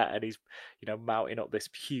after bet, and he's, you know, mounting up this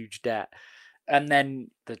huge debt. And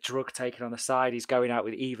then the drug taking on the side, he's going out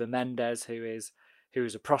with Eva Mendes, who is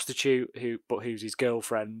a prostitute, who's his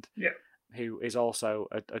girlfriend, who is also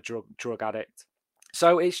a drug addict.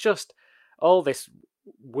 So it's just all this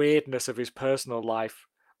weirdness of his personal life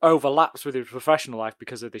overlaps with his professional life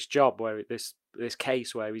because of this job, where this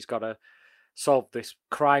case where he's got to solve this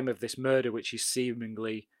crime of this murder, which he's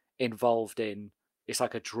seemingly involved in. It's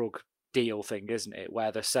like a drug deal thing, isn't it?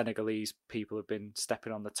 Where the Senegalese people have been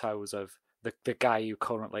stepping on the toes of the guy who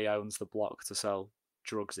currently owns the block to sell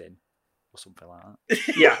drugs in, or something like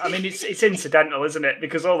that. Yeah, I mean, it's incidental, isn't it?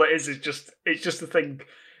 Because all it is just the thing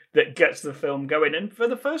that gets the film going. And for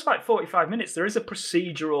the first 45 minutes, there is a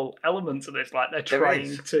procedural element to this. Like they're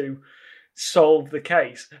trying to solve the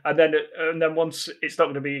case, and then once it's not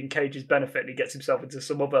going to be in Cage's benefit, and he gets himself into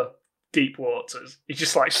some other deep waters, he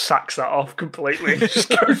just like sacks that off completely and just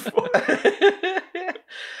goes for it.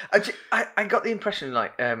 I got the impression,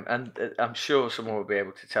 like, and I'm sure someone will be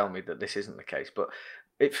able to tell me that this isn't the case, but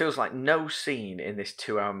it feels like no scene in this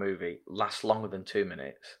 2-hour movie lasts longer than 2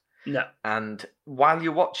 minutes. No. And while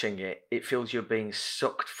you're watching it, it feels you're being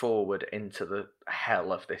sucked forward into the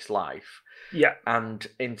hell of this life. Yeah. And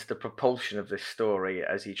into the propulsion of this story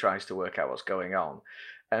as he tries to work out what's going on.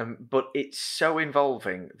 But it's so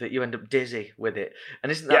involving that you end up dizzy with it.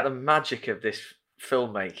 And isn't that the magic of this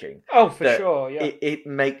filmmaking? Oh, for sure, yeah. It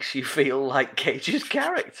makes you feel like Cage's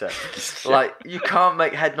character. Like, you can't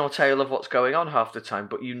make head nor tail of what's going on half the time,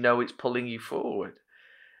 but you know it's pulling you forward.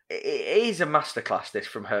 It is a masterclass, this,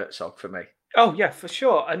 from Herzog, for me. Oh, yeah, for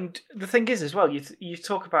sure. And the thing is, as well, you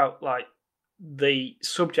talk about, like, the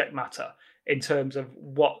subject matter in terms of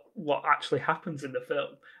what actually happens in the film.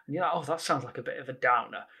 And you're like, oh, that sounds like a bit of a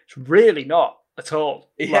downer. It's really not at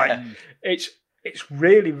all. Yeah. Like, it's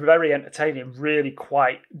really very entertaining, really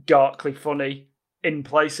quite darkly funny in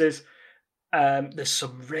places. There's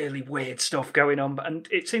some really weird stuff going on. And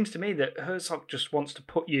it seems to me that Herzog just wants to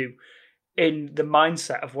put you in the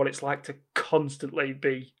mindset of what it's like to constantly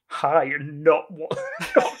be high and not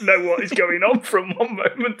know what is going on from one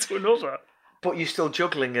moment to another. But you're still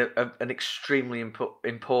juggling an extremely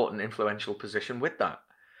important, influential position with that.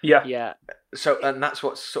 Yeah. Yeah. So, and that's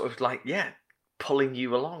what's sort of like, pulling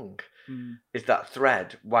you along, is that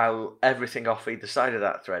thread, while everything off either side of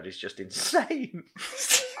that thread is just insane.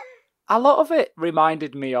 A lot of it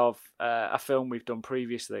reminded me of a film we've done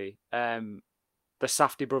previously, the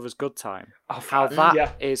Safdie Brothers' Good Time. Oh, how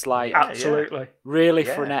that is like absolutely really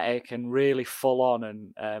frenetic and really full on,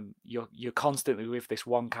 and you're constantly with this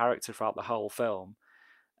one character throughout the whole film.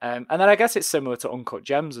 And then I guess it's similar to Uncut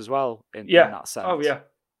Gems as well in that sense. Oh yeah,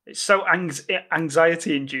 it's so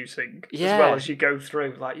anxiety inducing as well as you go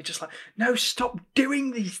through. Like you're just like, no, stop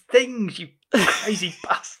doing these things, you crazy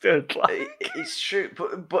bastard. Like, it's true,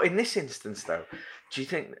 but in this instance though, do you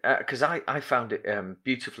think, because I found it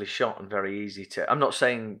beautifully shot and very easy to... I'm not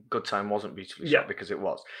saying Good Time wasn't beautifully shot, because it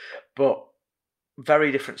was, but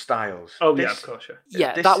very different styles. Oh, yeah, of course,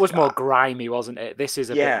 yeah. That was more grimy, wasn't it? This is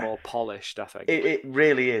a bit more polished, I think. It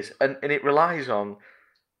really is, and it relies on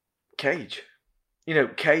Cage. You know,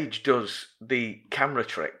 Cage does the camera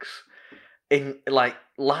tricks in, like,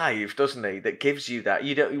 live, doesn't he? That gives you that.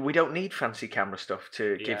 We don't need fancy camera stuff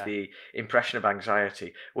to give the impression of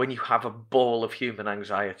anxiety when you have a ball of human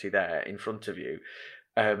anxiety there in front of you,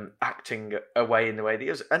 acting away in the way that he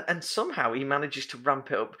does. And somehow he manages to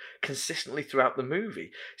ramp it up consistently throughout the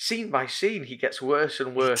movie. Scene by scene, he gets worse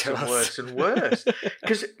and worse and worse and worse.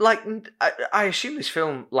 Because, like, I assume this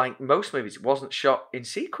film, like most movies, wasn't shot in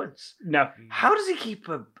sequence. No. How does he keep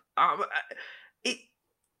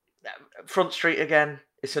Front Street again?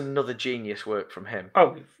 It's another genius work from him.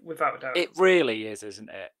 Oh, without a doubt. It really is, isn't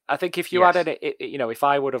it? I think if you added it, you know, if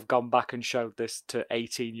I would have gone back and showed this to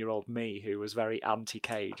 18-year-old me who was very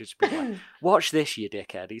anti-Cage, it'd be like, watch this, you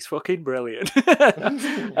dickhead. He's fucking brilliant.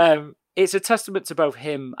 It's a testament to both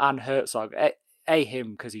him and Herzog.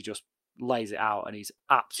 Him, because he just lays it out and he's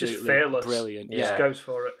absolutely just fearless. Brilliant. He just goes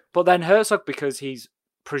for it. But then Herzog, because he's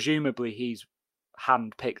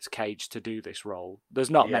handpicked Cage to do this role.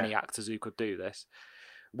 There's not many actors who could do this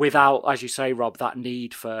without, as you say, Rob, that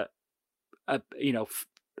need for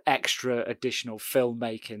extra additional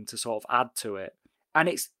filmmaking to sort of add to it. And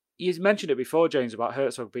you mentioned it before, James, about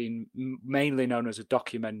Herzog being mainly known as a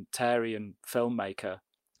documentarian filmmaker.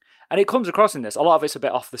 And it comes across in this. A lot of it's a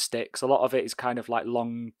bit off the sticks. A lot of it is kind of like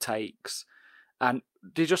long takes. and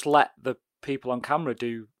they just let the people on camera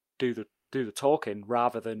do the talking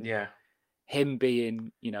rather than him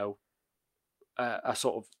being, you know, a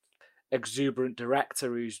sort of exuberant director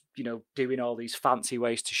who's, you know, doing all these fancy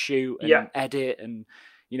ways to shoot and edit and,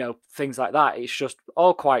 you know, things like that. It's just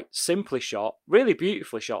all quite simply shot, really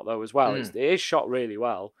beautifully shot though as well. It is shot really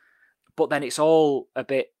well, but then it's all a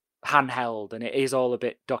bit handheld and it is all a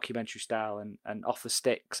bit documentary style and off the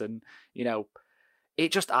sticks, and, you know,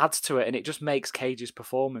 it just adds to it, and it just makes Cage's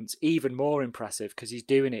performance even more impressive because he's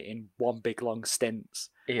doing it in one big long stints.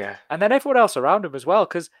 Yeah. And then everyone else around him as well,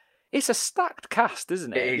 because it's a stacked cast,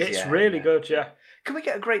 isn't it? It's really good, yeah. Can we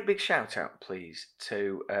get a great big shout out, please,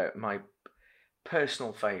 to my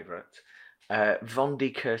personal favourite,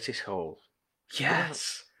 Vondi Curtis Hall?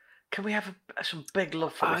 Yes. Can we have some big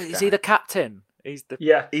love for this guy? Is he the captain? He's the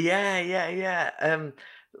Yeah.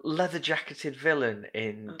 Leather jacketed villain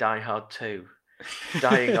in Die Hard 2,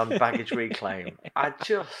 dying on baggage reclaim. I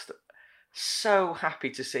just so happy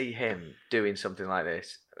to see him doing something like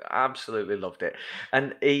this. Absolutely loved it,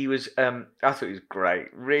 and he was. I thought he was great,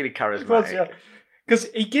 really charismatic. Because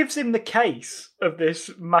he gives him the case of this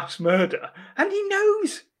mass murder, and he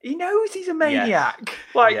knows he's a maniac.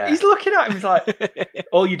 He's looking at him, he's like,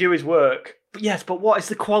 all you do is work. But yes, but what is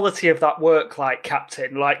the quality of that work like,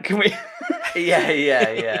 Captain? Like, can we?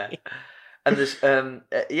 yeah. And there's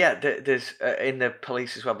there's in the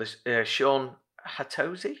police as well. There's Sean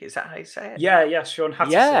Hatosy. Is that how you say it? Yeah, Sean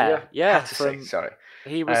Hatosy. Yeah. Hatosy, sorry.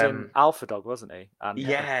 He was in Alpha Dog, wasn't he? And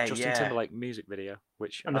yeah, Justin Timberlake music video,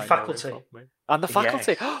 which and the Faculty. And the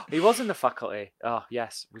Faculty. Yes. He was in the Faculty. Oh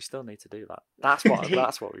yes, we still need to do that. That's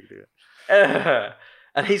what we do.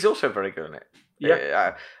 And he's also very good in it.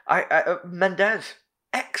 Yeah. Mendez,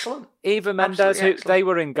 excellent. Eva Mendes, they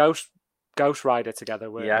were in Ghost Rider together,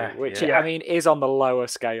 weren't they? Which I mean is on the lower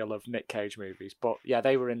scale of Nick Cage movies, but yeah,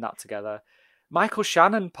 they were in that together. Michael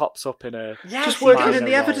Shannon pops up in just working in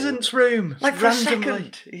the evidence room, like for randomly. A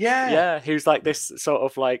second. Yeah, who's like this sort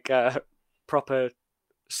of like proper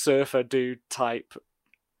surfer dude type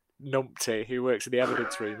numpty who works in the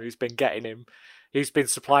evidence room. Who's been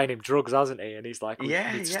supplying him drugs, hasn't he? And he's like, we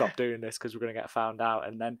need to stop doing this because we're going to get found out.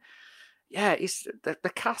 And then,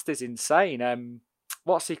 the cast is insane.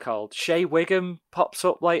 What's he called? Shea Wiggum pops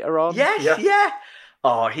up later on. Yeah.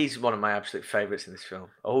 Oh, he's one of my absolute favourites in this film.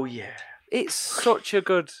 Oh yeah. It's such a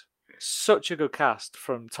good cast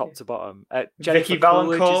from top to bottom. Vicky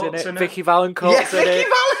Valancourt's in it. Vicky Valancourt's in it. Vicky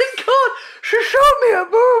Valancourt! She showed me her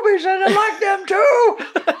boobies and I like them too!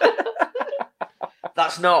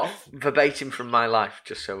 That's not verbatim from my life,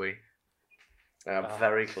 just so we are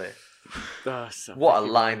very clear. What a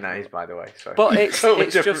line that is, by the way. Sorry. But it's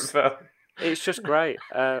just film. It's just great.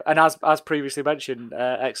 And as previously mentioned,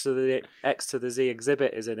 X to the Z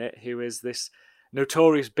Exhibit is in it, who is this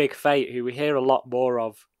notorious big fate who we hear a lot more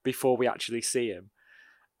of before we actually see him.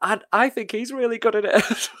 And I think he's really good at it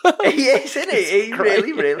as well. He is, isn't he? He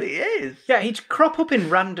really is. Yeah, he'd crop up in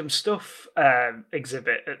random stuff,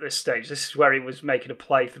 Exhibit, at this stage. This is where he was making a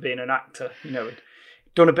play for being an actor. You know, he'd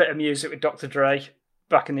done a bit of music with Dr. Dre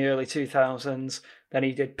back in the early 2000s. Then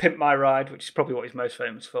he did Pimp My Ride, which is probably what he's most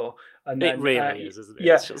famous for. And then, it really is, isn't it?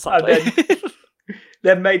 Yeah, and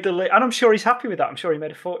then made the leap, and I'm sure he's happy with that. I'm sure he made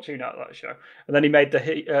a fortune out of that show. And then he made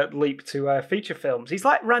the leap to feature films. He's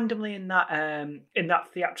like randomly in that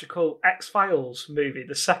theatrical X-Files movie,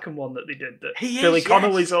 the second one that they did. That Billy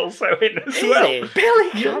Connolly's also in as well. Billy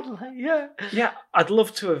Connolly, yeah. Yeah, I'd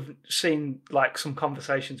love to have seen like some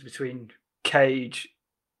conversations between Cage,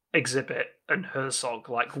 Exhibit, and Herzog.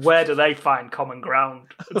 Like, where do they find common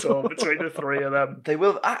ground at all between the three of them? They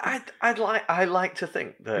will. I like to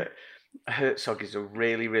think that Herzog is a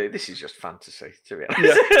really, really. This is just fantasy, to be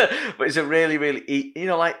honest. Yeah. But it's a really, really.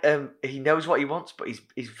 He knows what he wants, but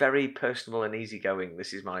he's very personable and easygoing.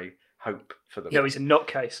 This is my hope for them. Yeah, he's a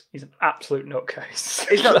nutcase. He's an absolute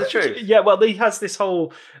nutcase. Is that the truth? Yeah, well, he has this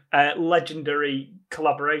whole legendary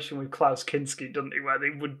collaboration with Klaus Kinski, doesn't he? Where they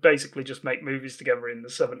would basically just make movies together in the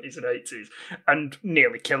 70s and 80s and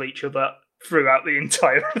nearly kill each other throughout the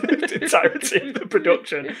entirety of the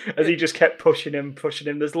production, as he just kept pushing him.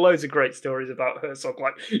 There's loads of great stories about Herzog,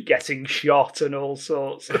 like getting shot and all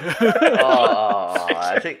sorts.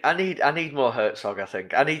 I think I need more Herzog. I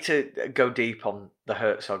think I need to go deep on the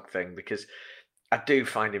Herzog thing because I do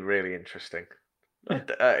find him really interesting.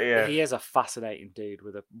 Yeah. He is a fascinating dude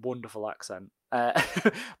with a wonderful accent.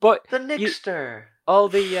 But the Nixter, all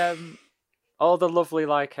the lovely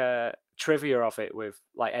trivia of it with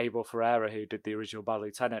like Abel Ferreira, who did the original Bad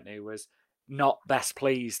Lieutenant, who was not best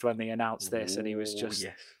pleased when they announced this, and he was just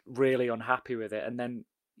really unhappy with it. And then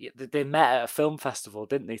they met at a film festival,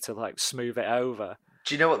 didn't they, to like smooth it over.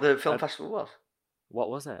 Do you know what the film festival was? What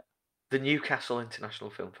was it? The Newcastle International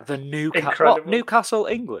Film Festival. The Newcastle. Incredible. What? Newcastle,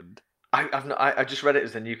 England. I just read it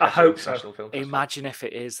as the Newcastle hope so. International Film Festival. Imagine if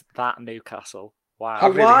it is that Newcastle. Wow. I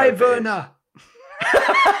really Why, hope it is. Werner?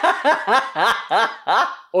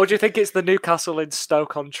 Or do you think it's the Newcastle in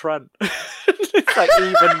Stoke-on-Trent? It's like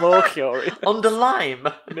even more curious. Under Lime.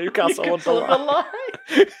 Newcastle Newcastle under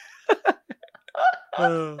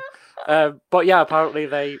Lime. But yeah, apparently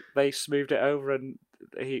they smoothed it over and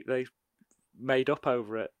they made up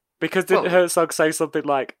over it. Because didn't Herzog say something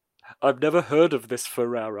like, "I've never heard of this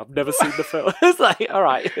Ferrara. I've never seen the film." It's like, all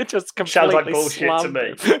right, it just completely Sounds like bullshit to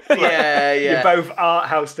me. slammed it. Yeah. You're both art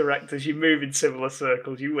house directors. You move in similar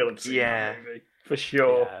circles. You will have seen Yeah. that movie for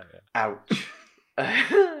sure. Ouch.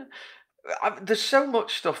 There's so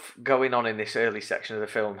much stuff going on in this early section of the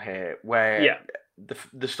film here where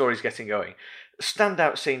the story's getting going.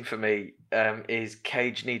 Standout scene for me is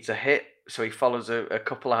Cage needs a hit, so he follows a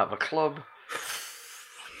couple out of a club.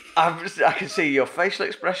 I can see your facial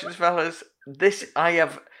expressions, fellas.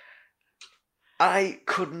 I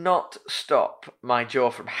could not stop my jaw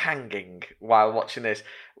from hanging while watching this,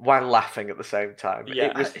 while laughing at the same time. Yeah,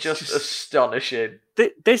 it was it's just just- astonishing.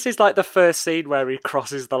 This is like the first scene where he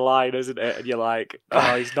crosses the line, isn't it? And you're like,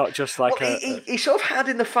 oh, he's not just like Well, he sort of had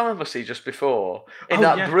in the pharmacy just before in Oh,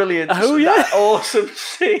 that yeah. brilliant, Oh, yeah. that awesome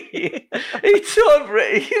scene. He sort of,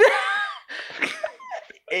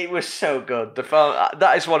 it was so good.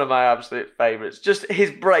 That is one of my absolute favourites. Just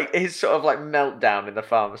his sort of like meltdown in the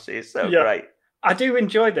pharmacy is so great. I do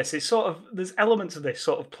enjoy this. It's sort of there's elements of this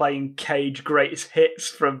sort of playing Cage greatest hits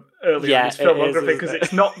from earlier in his it is, filmography isn't because it?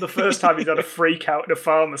 it's not the first time he's had a freak out in a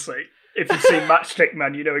pharmacy. If you've seen Matchstick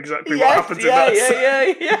Man, you know exactly what happens in that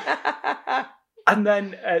scene. Yeah. And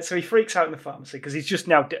then, so he freaks out in the pharmacy because he's just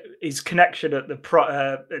now his connection at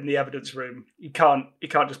the in the evidence room. He can't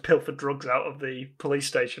just pilfer drugs out of the police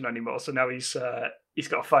station anymore. So now he's got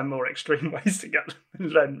to find more extreme ways to get them.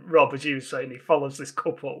 And then Rob, as you were saying, he follows this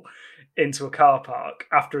couple into a car park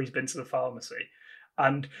after he's been to the pharmacy.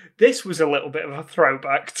 And this was a little bit of a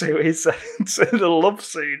throwback to his to the love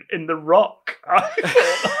scene in The Rock.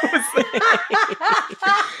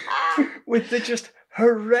 With the just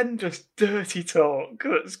horrendous dirty talk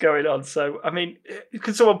that's going on. So, I mean,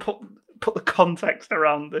 could someone put the context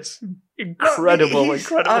around this incredible Do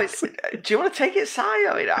scene? you want to take it, Si?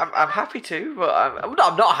 I mean, I'm happy to, but I'm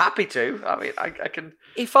not happy to. I mean, I can...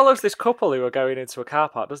 He follows this couple who are going into a car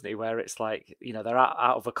park, doesn't he? Where it's like, they're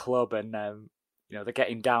out of a club and, they're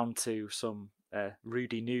getting down to some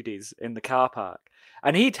Rudy nudies in the car park.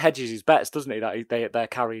 And he hedges his bets, doesn't he, that they're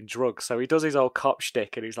carrying drugs. So he does his old cop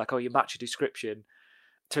shtick and he's like, oh, you match a description.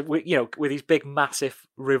 With his big, massive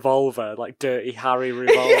revolver, like Dirty Harry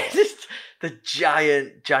revolver. Just the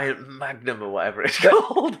giant Magnum or whatever it's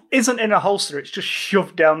called. Isn't in a holster, it's just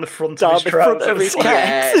shoved down the front of his trousers.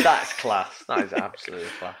 Yeah, that's class. That is absolutely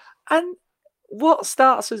class. And what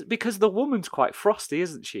starts as, because the woman's quite frosty,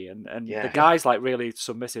 isn't she? And the guy's like really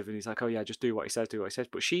submissive and he's like, oh yeah, just do what he says.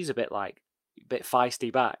 But she's a bit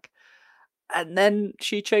feisty back. And then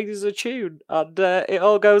she changes her tune and it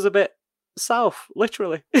all goes a bit south,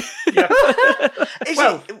 literally.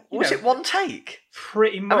 Was it one take?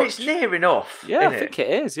 Pretty much. I mean, it's near enough. Yeah, I think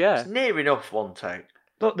it is, yeah. It's near enough one take.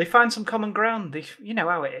 Look, they find some common ground. You know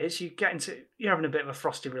how it is. You're having a bit of a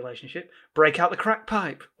frosty relationship. Break out the crack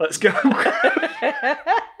pipe. Let's go.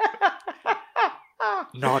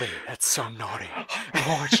 Naughty. That's so naughty.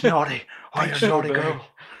 Oh, it's naughty. Oh, you're a naughty girl.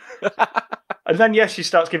 And then, she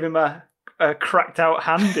starts giving him a cracked out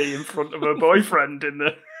handy in front of her boyfriend in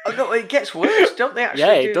the... Oh, no, it gets worse, don't they?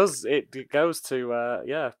 Actually, it does. It goes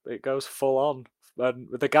to it goes full on. And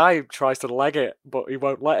the guy tries to leg it, but he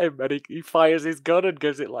won't let him, and he fires his gun and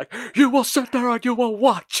gives it like, "You will sit there and you will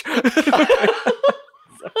watch."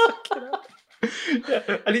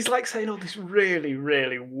 And he's like saying all this really,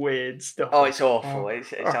 really weird stuff. Oh, it's awful.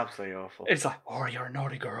 It's absolutely awful. It's like, oh, you're a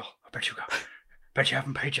naughty girl. I bet you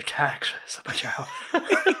haven't paid your taxes. I bet you have.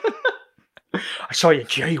 I saw you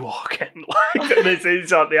jaywalking.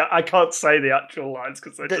 I can't say the actual lines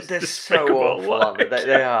because they're so awful. Aren't they?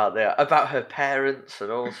 They are. About her parents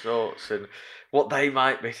and all sorts, and what they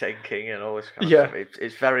might be thinking, and all this kind of stuff.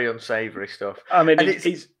 It's very unsavoury stuff. I mean,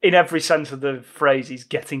 he's in every sense of the phrase. He's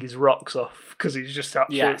getting his rocks off because he's just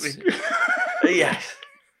absolutely yes.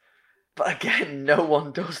 But again, no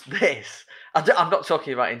one does this. I'm not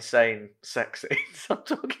talking about insane sex scenes. I'm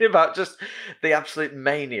talking about just the absolute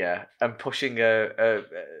mania and pushing a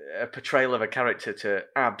portrayal of a character to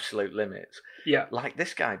absolute limits. Yeah. Like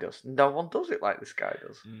this guy does. No one does it like this guy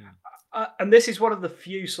does. And this is one of the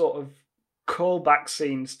few sort of callback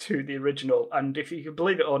scenes to the original, and if you can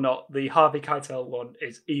believe it or not, the Harvey Keitel one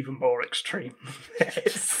is even more extreme.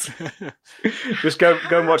 Just go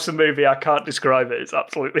and watch the movie. I can't describe it. It's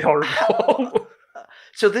absolutely horrible.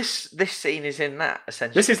 So this scene is in that,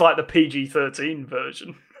 essentially? This is like the PG-13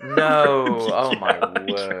 version. No. Oh, my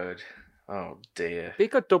word. Oh, dear. Be a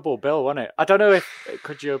good double bill, wasn't it? I don't know if...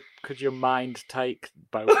 Could your mind take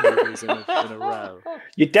both movies in a row?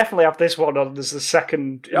 You definitely have this one on as the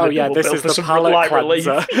second... Oh, yeah, this is the palate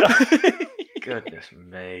cleanser. Goodness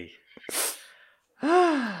me.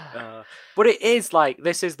 But it is like...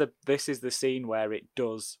 This is the scene where it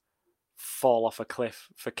does fall off a cliff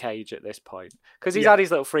for Cage at this point, because he's had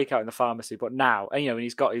his little freak out in the pharmacy, but now, and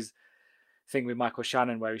he's got his thing with Michael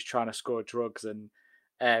Shannon where he's trying to score drugs, and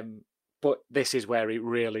but this is where it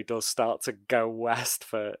really does start to go west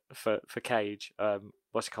for Cage.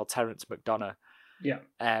 What's he called, Terrence McDonough? Yeah.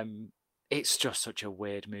 It's just such a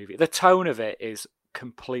weird movie. The tone of it is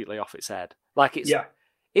completely off its head. Like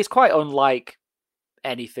it's quite unlike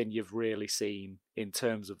anything you've really seen in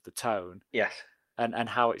terms of the tone. Yes. And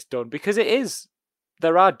how it's done, because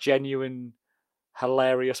there are genuine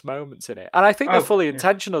hilarious moments in it, and I think they're fully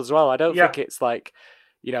intentional as well. I don't think it's like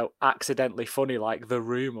accidentally funny like The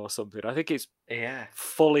Room or something. I think it's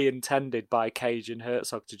fully intended by Cage and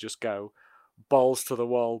Herzog to just go balls to the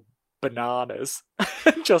wall bananas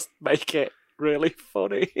and just make it really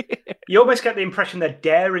funny. You almost get the impression they're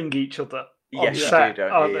daring each other. Yes, you do,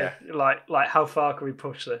 don't you? Yeah. Like how far can we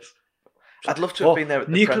push this? I'd love to have been there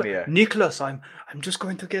at the premiere. Nicholas, I'm just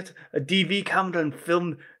going to get a DV camera and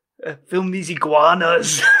film these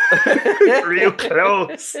iguanas real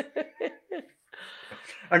close.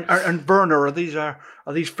 And Werner, are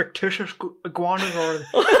these fictitious iguanas, or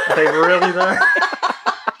are they really there?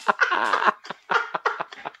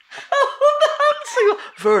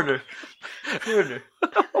 Werner.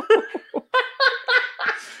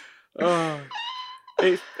 Oh.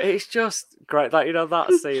 It's just great. Like,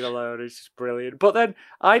 that scene alone is just brilliant. But then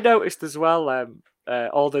I noticed as well,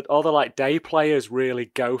 all the like day players really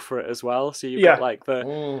go for it as well. So you've got like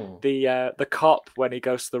the cop when he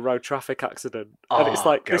goes to the road traffic accident, and it's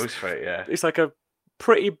like goes for it. Yeah, it's like a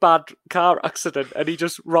pretty bad car accident, and he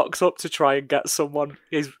just rocks up to try and get someone.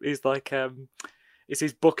 He's like it's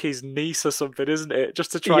his bookie's niece or something, isn't it?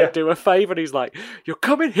 Just to try and do a favour. And he's like, "You're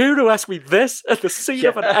coming here to ask me this at the scene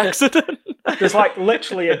of an accident." There's like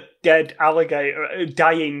literally a dead alligator, a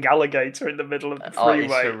dying alligator in the middle of the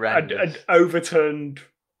freeway, and overturned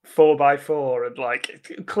 4x4, and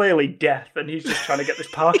like clearly death. And he's just trying to get this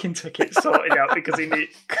parking ticket sorted out because he's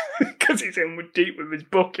in deep with his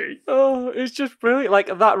bookie. Oh, it's just brilliant.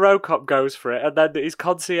 Like that road cop goes for it, and then his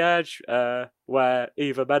concierge, where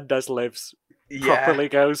Eva Mendes lives, properly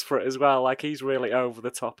goes for it as well. Like he's really over the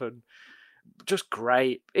top and just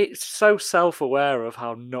great. It's so self-aware of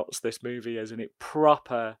how nuts this movie is, and it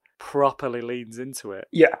properly leans into it.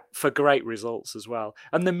 Yeah, for great results as well.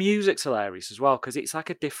 And the music's hilarious as well, because it's like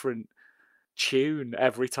a different tune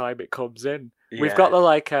every time it comes in. Yeah. We've got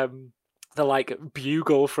the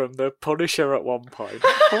bugle from The Punisher at one point.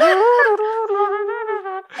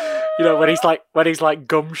 when he's like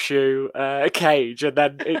Gumshoe Cage, and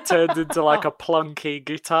then it turns into like a plunky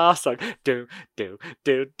guitar song. Do.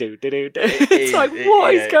 It's like,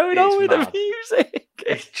 what is going on with the music?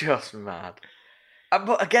 It's just mad.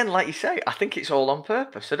 But again, like you say, I think it's all on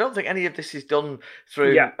purpose. I don't think any of this is done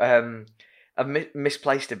through a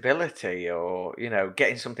misplaced ability or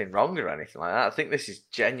getting something wrong or anything like that. I think this is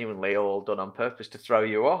genuinely all done on purpose to throw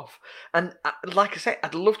you off. And like I say,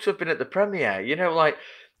 I'd love to have been at the premiere.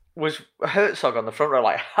 Was Herzog on the front row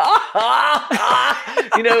like, ha ha ha,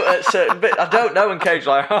 at certain bit. I don't know, and Cage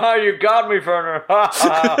like, ha, you got me, Werner, ha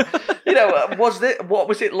ha. What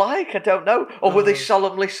was it like? I don't know. Or were they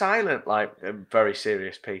solemnly silent, like a very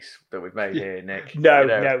serious piece that we've made here, Nick? No,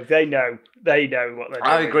 they know what they're doing.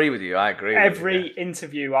 I agree with you. Every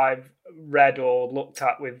interview I've read or looked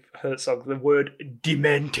at with Herzog, the word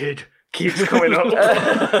demented keeps coming up.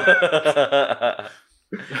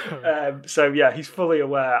 So yeah, he's fully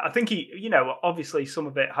aware. I think he, obviously some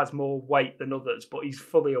of it has more weight than others, but he's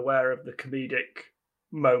fully aware of the comedic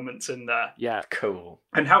moments in there. Yeah, cool.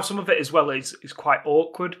 And how some of it as well is quite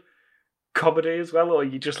awkward comedy as well, or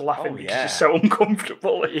you just laughing because you're so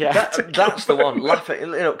uncomfortable. Yeah, that's the one.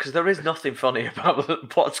 Laughing, because there is nothing funny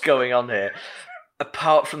about what's going on here,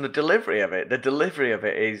 apart from the delivery of it. The delivery of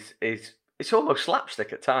it is it's almost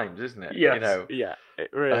slapstick at times, isn't it? Yes. Yeah,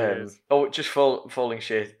 it really is. Oh, just falling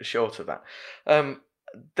short of that.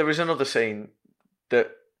 There is another scene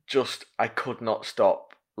that just I could not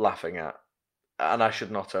stop laughing at, and I should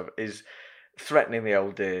not have, is threatening the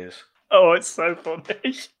old dears. Oh, it's so funny.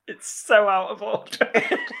 It's so out of order.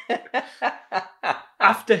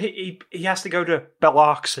 After he has to go to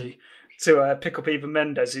Biloxi to pick up Eva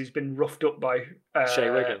Mendes, who's been roughed up by Shea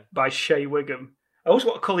Wiggum. By Shea Wiggum. I always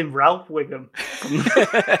want to call him Ralph Wiggum.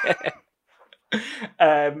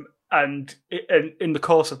 And in the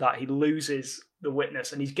course of that, he loses the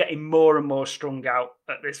witness, and he's getting more and more strung out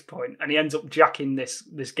at this point, and he ends up jacking this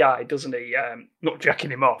guy, doesn't he? Not jacking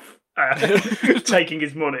him off, taking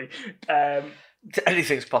his money.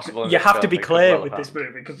 Anything's possible. You have to be clear with this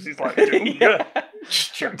movie because he's like,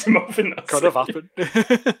 just jacked him off in that. Could have happened.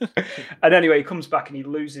 And anyway, he comes back and he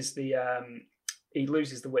loses the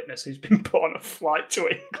witness who's been put on a flight to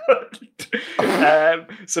England.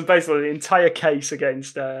 So basically, the entire case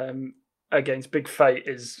against Big Fate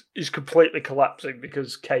is completely collapsing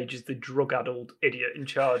because Cage is the drug-addled idiot in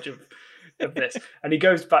charge of this. And he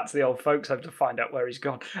goes back to the old folks home to find out where he's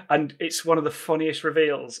gone. And it's one of the funniest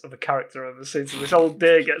reveals of a character I've ever seen. So this old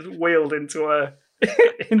dear gets wheeled into a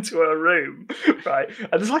room, right? And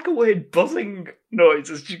there's like a weird buzzing noise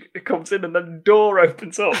as she comes in, and then the door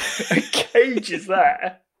opens up, and Cage is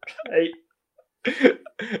there, right?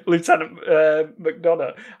 Lieutenant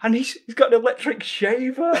McDonough, and he's got an electric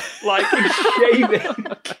shaver, like he's shaving.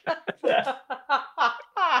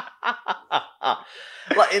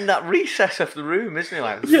 Like in that recess of the room, isn't he?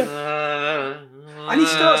 Like, yeah. And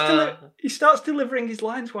he starts delivering his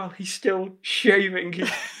lines while he's still shaving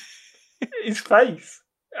his face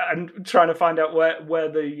and trying to find out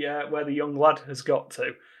where the young lad has got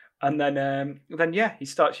to. And then he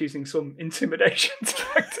starts using some intimidation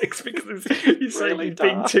tactics because he's saying he's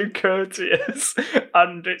being too courteous,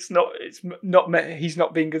 and he's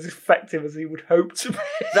not being as effective as he would hope to be.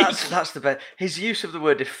 That's the best. His use of the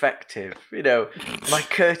word effective, my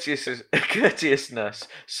courteousness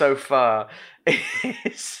so far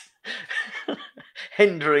is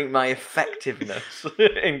hindering my effectiveness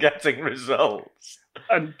in getting results.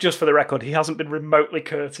 And just for the record, he hasn't been remotely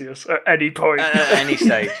courteous at any point. At any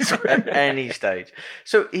stage. At any stage.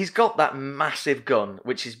 So he's got that massive gun,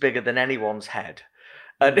 which is bigger than anyone's head.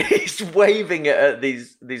 And he's waving it at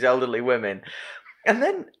these elderly women. And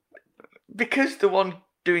then, because the one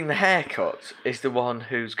doing the haircut is the one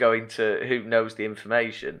who knows the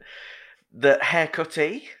information, the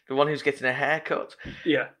haircuttee, the one who's getting a haircut,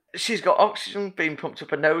 yeah, she's got oxygen being pumped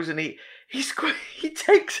up her nose, and he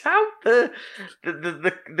takes out the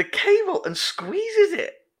cable and squeezes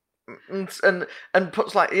it and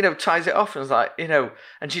puts ties it off and is like, and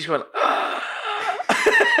she's going, this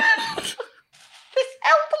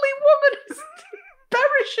elderly woman is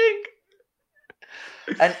perishing.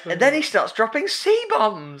 And then he starts dropping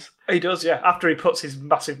C-bombs. He does, yeah. After he puts his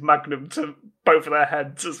massive magnum to both of their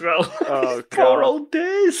heads as well. Oh, poor old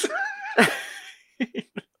days.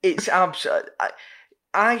 It's absurd.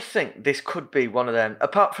 I think this could be one of them,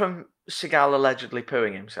 apart from Seagal allegedly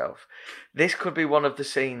pooing himself, this could be one of the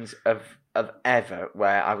scenes of ever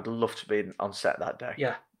where I would love to be on set that day.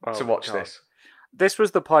 Yeah. To watch this. This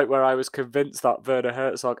was the point where I was convinced that Werner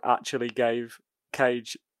Herzog actually gave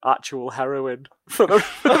Cage actual heroin for this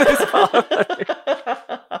part.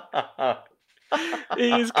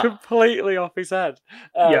 He is completely off his head.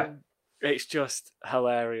 Yeah. It's just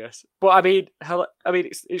hilarious. But I mean,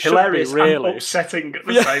 it's hilarious really and upsetting at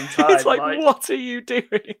the same time. It's like, what are you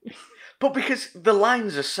doing? But because the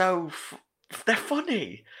lines are they're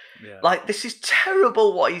funny. Yeah. Like, this is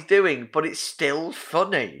terrible what he's doing, but it's still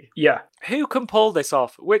funny. Yeah. Who can pull this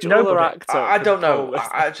off? Which other actor? I don't know.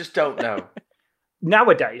 I just don't know.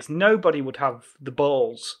 Nowadays, nobody would have the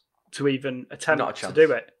balls to even attempt to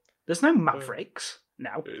do it. There's no Mavericks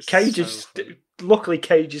now. Luckily,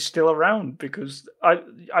 Cage is still around because I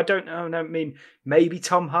don't know. I mean, maybe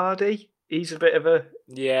Tom Hardy. He's a bit of a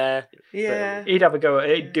yeah. He'd have a go at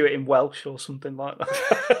it. He'd do it in Welsh or something like that.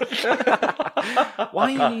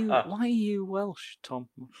 Why are you Welsh, Tom?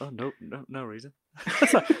 Oh, no reason.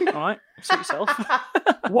 All right, suit yourself.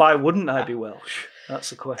 Why wouldn't I be Welsh?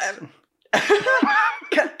 That's the question.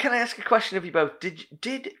 Can I ask a question of you both?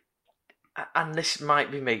 Did and this might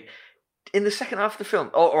be me. In the second half of the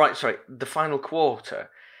film, the final quarter,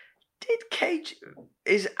 did Cage,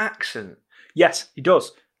 his accent? Yes, he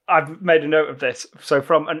does. I've made a note of this. So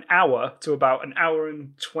from an hour to about an hour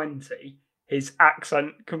and 20, his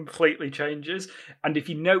accent completely changes. And if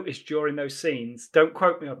you notice during those scenes, don't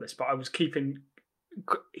quote me on this, but I was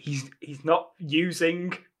he's not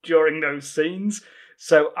using during those scenes.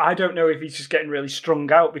 So I don't know if he's just getting really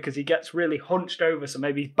strung out because he gets really hunched over, so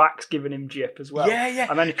maybe his back's giving him jip as well. Yeah.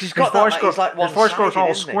 And then his voice goes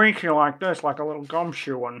all squeaky like this, like a little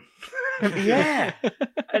gumshoe one. Yeah.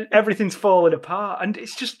 And everything's falling apart, and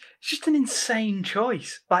it's just an insane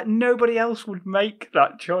choice. Like nobody else would make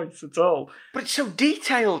that choice at all. But it's so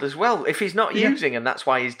detailed as well. If he's not using, and that's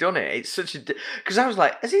why he's done it. It's such a because I was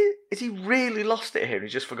like, has he really lost it here?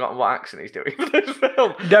 He's just forgotten what accent he's doing for this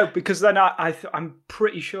film. No, because then I'm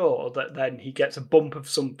pretty sure that then he gets a bump of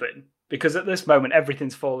something. Because at this moment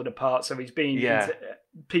everything's falling apart, so he's being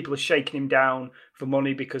people are shaking him down for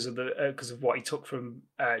money because of what he took from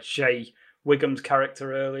Shea Wiggum's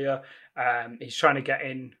character earlier. He's trying to get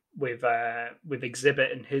in with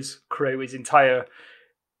Exhibit and his crew.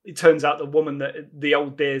 It turns out the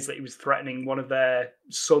old days that he was threatening, one of their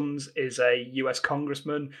sons is a US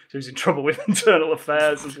congressman, so he's in trouble with internal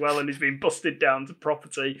affairs as well, and he's been busted down to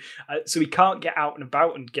property. So he can't get out and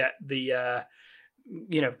about and get the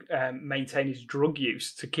maintain his drug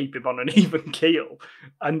use to keep him on an even keel.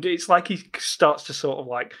 And it's like he starts to sort of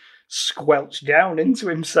like squelch down into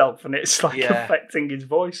himself, and it's like affecting his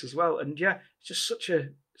voice as well. And it's just such a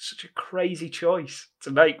crazy choice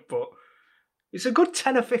to make, but it's a good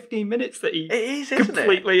 10 or 15 minutes that he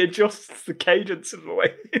completely adjusts the cadence of the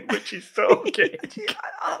way in which he's talking.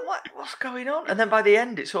 What's going on? And then by the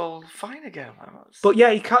end, it's all fine again. But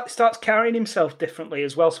he starts carrying himself differently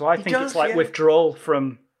as well. So I think it's like withdrawal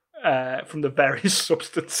from the various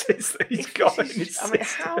substances that he's got in his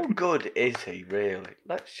system. How good is he, really?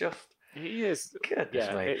 Let's just... He is.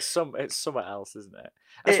 Goodness me. It's somewhere else, isn't it?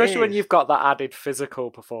 Especially when you've got that added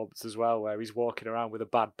physical performance as well, where he's walking around with a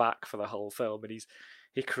bad back for the whole film, and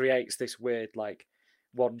he creates this weird like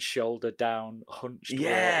one shoulder down hunched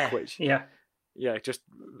walk, which just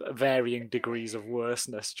varying degrees of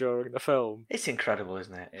worseness during the film. It's incredible,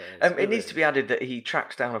 isn't it? It needs to be added that he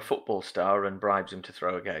tracks down a football star and bribes him to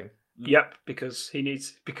throw a game. Yep, because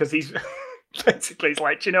he's basically he's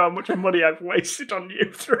like, do you know how much money I've wasted on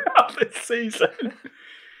you throughout this season?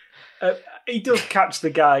 He does catch the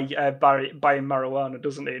guy buying marijuana,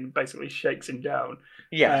 doesn't he? And basically shakes him down.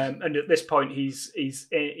 Yeah. And at this point, he's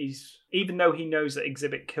even though he knows that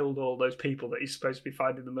Exhibit killed all those people that he's supposed to be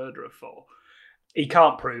finding the murderer for, he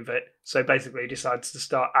can't prove it. So basically, he decides to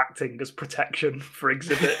start acting as protection for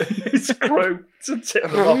Exhibit and his crew to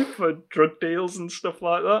tip them off for drug deals and stuff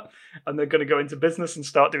like that. And they're going to go into business and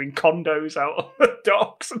start doing condos out on the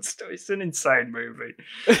docks and stuff. It's an insane movie.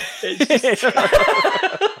 It's just...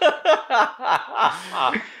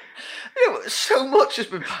 so much has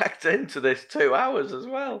been packed into this 2 hours as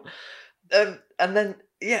well. And then,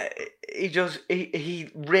 he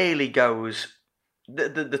really goes...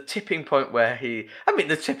 The tipping point where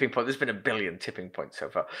the tipping point, there's been a billion tipping points so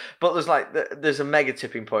far, but there's a mega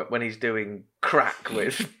tipping point when he's doing crack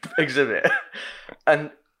with Exhibit,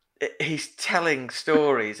 and he's telling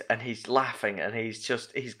stories and he's laughing and he's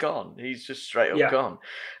gone. He's just straight up gone.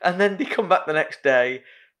 And then they come back the next day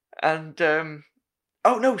and, the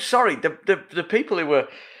people who were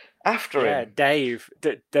after him. Dave,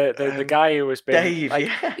 the guy who was being...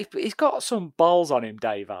 Dave, he's got some balls on him,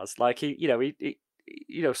 Dave has. Like, he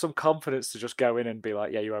some confidence to just go in and be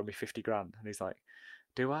like, yeah, you owe me 50 grand. And he's like,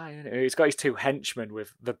 do I? And he's got his two henchmen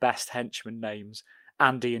with the best henchman names,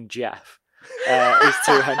 Andy and Jeff. His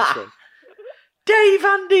two henchmen. Dave,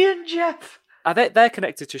 Andy and Jeff. They're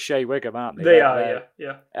connected to Shea Wiggum, aren't they? They are,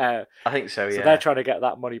 yeah. I think so, yeah. So they're trying to get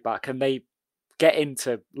that money back, and they get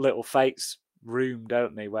into Little Fate's room,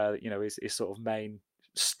 don't they, where, his sort of main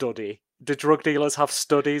study. Do drug dealers have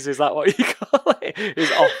studies? Is that what you call it?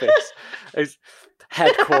 His office. His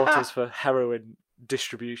headquarters for heroin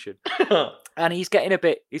distribution. And he's getting a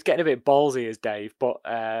bit ballsy as Dave, but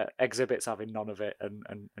Exhibit's having none of it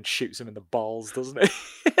and shoots him in the balls, doesn't he?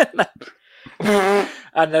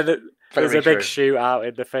 And then there's a big shootout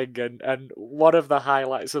in the thing, and one of the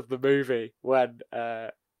highlights of the movie when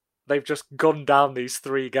they've just gunned down these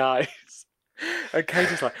three guys, and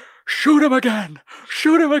Katie's like, shoot him again,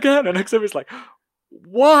 and Exhibit's like,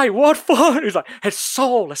 why? What for? And he's like, his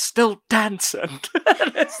soul is still dancing.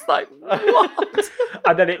 And it's like, what?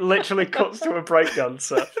 And then it literally cuts to a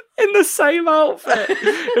breakdancer. In the same outfit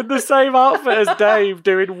as Dave,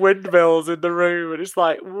 doing windmills in the room. And it's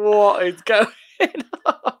like, what is going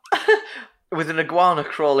on? With an iguana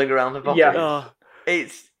crawling around the bottom. Yeah.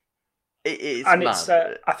 It's and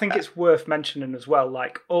mad. I think it's worth mentioning as well,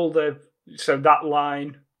 like that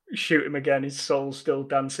line, shoot him again, his soul's still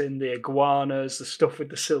dancing, the iguanas, the stuff with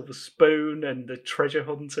the silver spoon and the treasure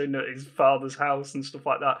hunting at his father's house and stuff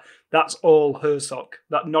like that. That's all Herzog.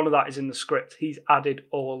 None of that is in the script. He's added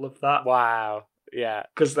all of that. Wow. Yeah.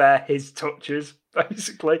 Because they're his touches,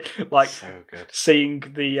 basically. Like, so good. Seeing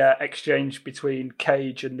the exchange between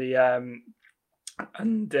Cage and the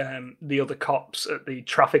and the other cops at the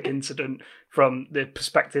traffic incident from the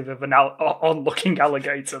perspective of an onlooking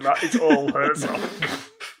alligator. That is all Herzog.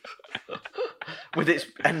 With its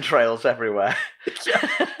entrails everywhere.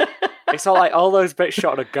 It's all like all those bits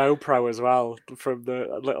shot on a GoPro as well, from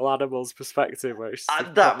the little animal's perspective, where it's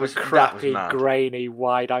that was crappy, mad. grainy,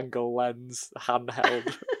 wide-angle lens,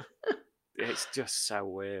 handheld. It's just so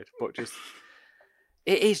weird, but just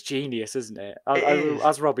it is genius, isn't it?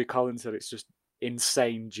 As Robbie Collins said, it's just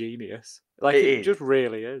insane genius. Like it just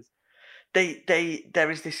really is.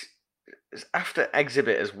 There is this after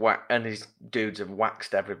Exhibit and his dudes have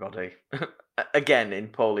waxed everybody. Again, in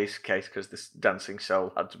Paulie's case, because this dancing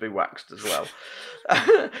soul had to be waxed as well.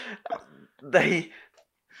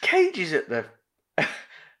 Cage is at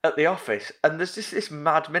the office, and there's just this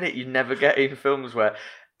mad minute you never get in films where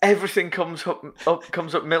everything comes up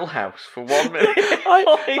Milhouse for 1 minute.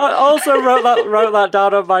 I also wrote that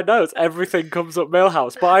down on my notes. Everything comes up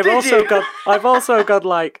Milhouse, but I've also got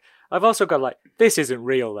like, this isn't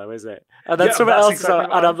real though, is it? And then something else,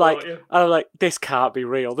 exactly and I'm like, this can't be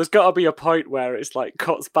real. There's got to be a point where it's like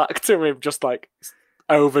cuts back to him just like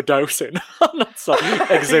overdosing on some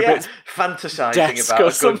Exhibit's fantasizing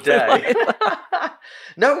about a good day. Like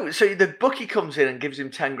no, so the bookie comes in and gives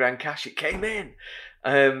him 10 grand cash. It came in.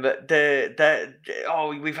 We've had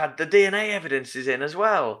the DNA evidence is in as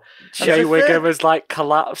well. Jay Wiggum has like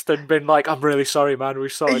collapsed and been like, "I'm really sorry, man.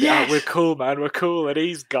 We've sorted it out. We're cool, man. We're cool," and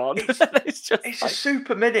he's gone. It's a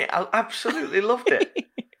super minute. I absolutely loved it.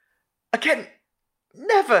 Again,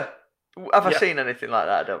 never have I seen anything like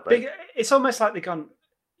that. I don't think it's almost like they've gone.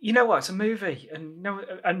 You know what? It's a movie,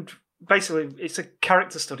 and basically it's a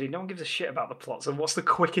character study. No one gives a shit about the plot. So what's the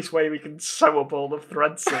quickest way we can sew up all the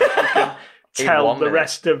threads so that we can tell the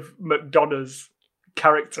rest of McDonough's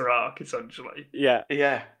character arc, essentially? Yeah.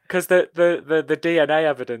 Because the DNA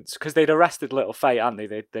evidence, because they'd arrested Little Fate, hadn't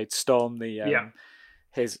they? They'd stormed the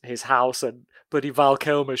his house, and bloody Val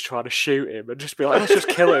Kilmer's trying to shoot him and just be like, let's just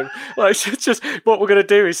kill him. Like, just what we're gonna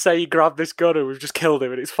do is say you grabbed this gun and we've just killed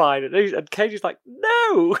him and it's fine. And Cage is like,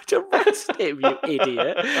 no, arrest him, you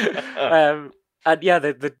idiot. And yeah,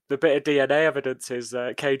 the bit of DNA evidence is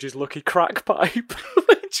Cage's lucky crack pipe,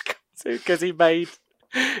 which comes in because he made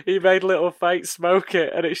Little Fate smoke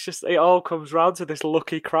it, and it's just, it all comes round to this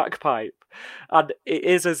lucky crack pipe, and it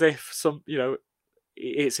is as if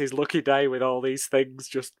it's his lucky day with all these things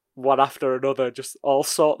just one after another just all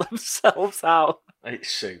sort themselves out. It's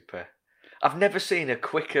super. I've never seen a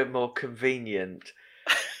quicker, more convenient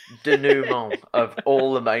denouement of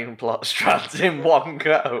all the main plot strands in one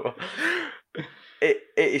go. It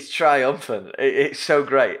is triumphant. It's so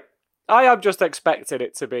great. I am just expecting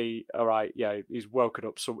it to be, all right, yeah, he's woken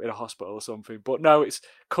up in a hospital or something. But no, it's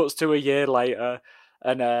cuts to a year later,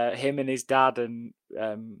 and him and his dad and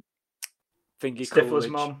Thingy Stifler's Coolidge.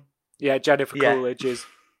 mom. Yeah, Jennifer Coolidge is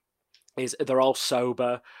they're all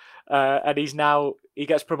sober. And he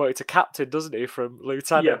gets promoted to captain, doesn't he, from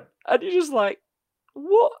lieutenant? Yeah. And you're just like,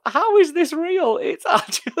 what? How is this real? It's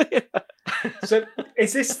actually... So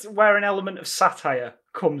is this where an element of satire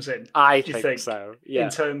comes in? I think so, yeah.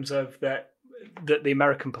 In terms of that the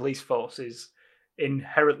American police force is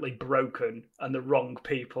inherently broken and the wrong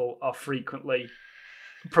people are frequently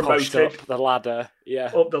promoted up the ladder,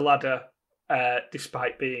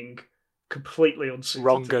 despite being completely unsuited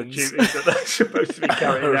wrong to the guns. duties that they're supposed to be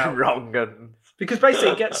carrying out. Wrong guns. Because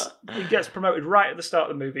basically he gets promoted right at the start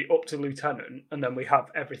of the movie up to lieutenant, and then we have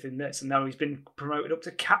everything this, and now he's been promoted up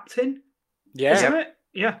to captain. Yeah. Isn't it?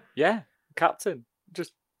 Yeah. Yeah. Captain.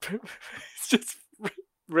 It's just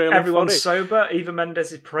really Everyone's funny. sober. Eva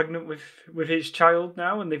Mendes is pregnant with his child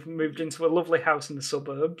now, and they've moved into a lovely house in the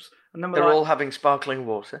suburbs. And then they're all having sparkling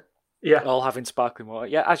water. Yeah. All having sparkling water.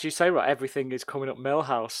 Yeah, as you say, right, everything is coming up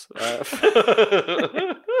Millhouse.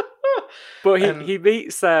 But he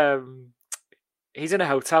meets... he's in a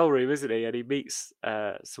hotel room, isn't he? And he meets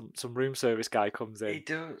some room service guy comes in. He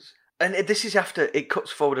does. And this is after it cuts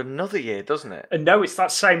forward another year, doesn't it? And no, it's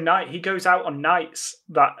that same night. He goes out on nights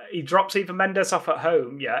that he drops Eva Mendes off at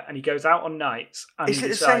home, and he goes out on nights. And is it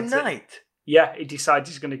the same night? Yeah, he decides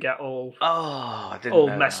he's going to get all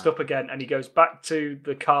messed up again, and he goes back to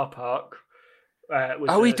the car park.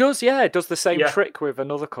 He does, yeah. Does the same trick with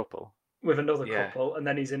another couple. With another couple, and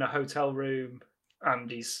then he's in a hotel room, and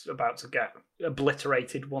he's about to get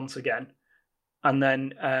obliterated once again. And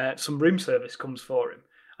then some room service comes for him.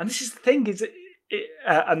 And this is the thing,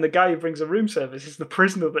 and the guy who brings a room service is the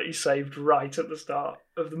prisoner that he saved right at the start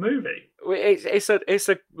of the movie. It's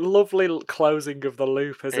a lovely closing of the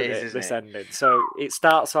loop, isn't it? This ending. So it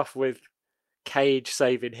starts off with Cage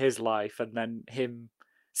saving his life, and then him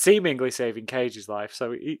seemingly saving Cage's life.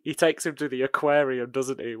 So he takes him to the aquarium,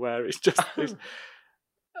 doesn't he? Where it's just this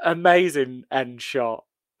amazing end shot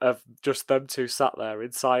of just them two sat there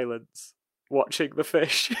in silence watching the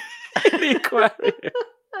fish in the aquarium.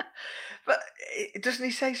 But doesn't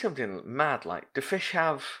he say something mad like, do fish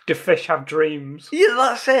have dreams? Yeah,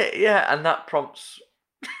 that's it. Yeah, and that prompts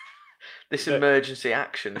this emergency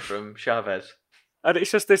action from Chavez. And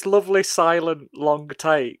it's just this lovely, silent, long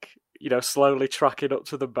take, slowly tracking up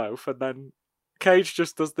to them both. And then Cage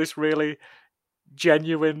just does this really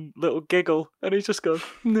genuine little giggle. And he just goes,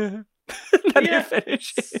 no. And then he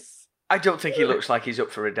finishes. I don't think he looks like he's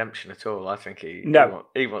up for redemption at all. I think he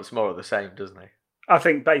wants more of the same, doesn't he? I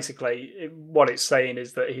think basically what it's saying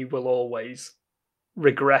is that he will always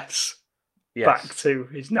regress back to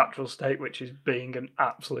his natural state, which is being an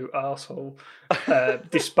absolute arsehole,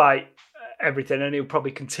 despite everything, and he'll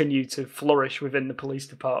probably continue to flourish within the police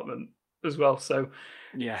department as well. So,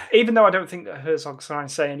 even though I don't think that Herzog's trying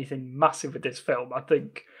to say anything massive with this film, I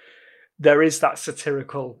think there is that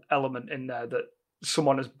satirical element in there that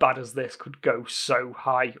someone as bad as this could go so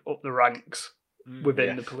high up the ranks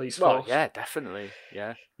within the police force. Well, yeah, definitely,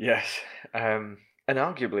 yeah. Yes, and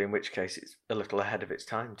arguably in which case it's a little ahead of its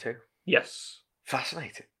time too. Yes.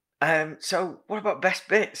 Fascinating. So what about best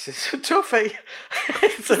bits? It's a toughie.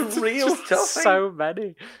 It's a real toughie. So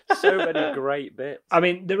many great bits. I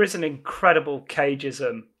mean, there is an incredible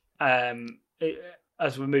Cageism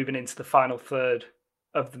as we're moving into the final third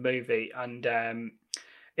of the movie, and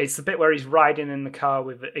it's the bit where he's riding in the car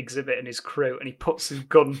with Exhibit and his crew, and he puts his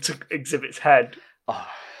gun to Exhibit's head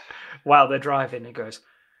while they're driving. He goes,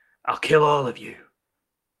 "I'll kill all of you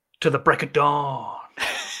to the break of dawn."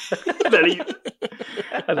 and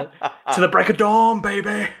then, to the break of dawn,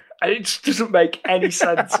 baby. And it just doesn't make any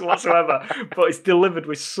sense whatsoever, but it's delivered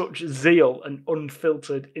with such zeal and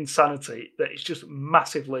unfiltered insanity that it's just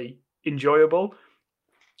massively enjoyable.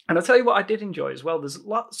 And I'll tell you what I did enjoy as well. There's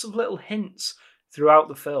lots of little hints throughout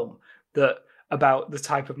the film about the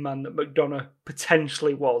type of man that McDonagh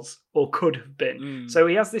potentially was or could have been. So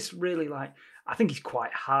he has this really I think he's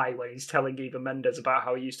quite high when he's telling Eva Mendes about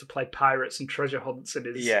how he used to play pirates and treasure hunts in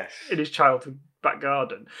his childhood back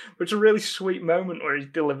garden, which is a really sweet moment where he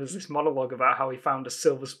delivers this monologue about how he found a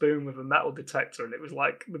silver spoon with a metal detector, and it was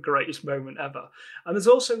like the greatest moment ever. And there's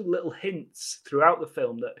also little hints throughout the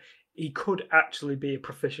film that he could actually be a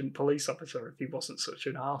proficient police officer if he wasn't such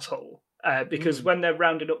an arsehole. Because when they're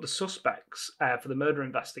rounding up the suspects for the murder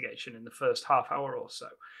investigation in the first half hour or so,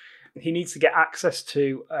 he needs to get access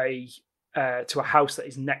to a house that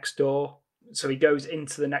is next door. So he goes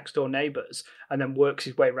into the next door neighbours and then works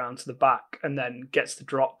his way around to the back and then gets the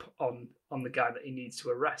drop on the guy that he needs to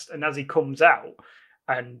arrest. And as he comes out,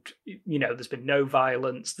 and there's been no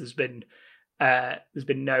violence, there's been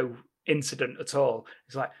no incident at all.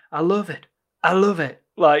 It's like, I love it.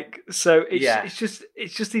 So it's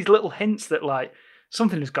just these little hints that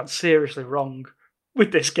something has gone seriously wrong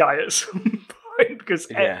with this guy at some point, because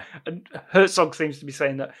and Herzog seems to be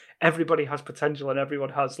saying that everybody has potential and everyone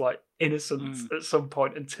has innocence at some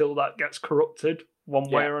point until that gets corrupted one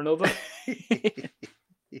way or another.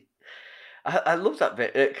 I love that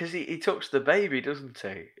bit because he talks to the baby, doesn't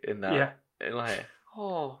he? In that,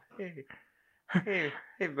 hey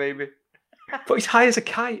baby. But he's high as a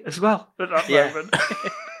kite as well at that moment.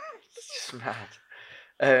 It's just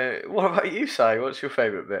mad. What about you, Si? What's your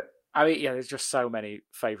favourite bit? I mean, there's just so many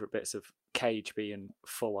favourite bits of Cage being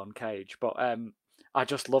full on Cage, but I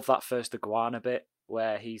just love that first iguana bit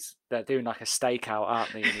where they're doing a stakeout,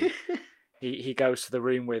 aren't they? And he goes to the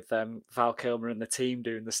room with Val Kilmer and the team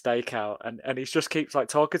doing the stakeout, and he just keeps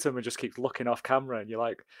talking to him and just keeps looking off camera, and you're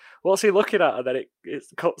like, what's he looking at? And then it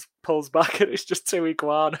pulls back and it's just two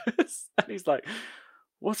iguanas, and he's like,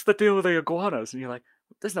 what's the deal with the iguanas? And you're like,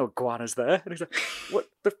 there's no iguanas there. And he's like, what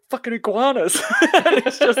the fucking iguanas? And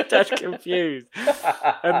it's just dead confused.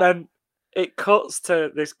 And then it cuts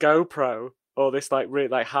to this GoPro or this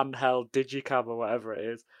really handheld digicam or whatever it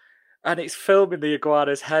is. And it's filming the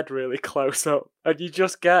iguana's head really close up. And you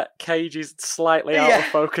just get Cage's slightly out of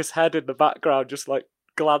focus head in the background, just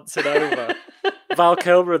glancing over. Val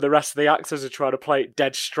Kilmer and the rest of the actors are trying to play it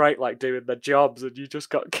dead straight, doing their jobs. And you just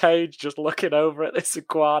got Cage just looking over at this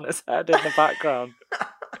iguana's head in the background.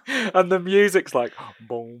 And the music's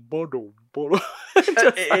boom, boom, boom.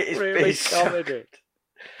 It's comedy.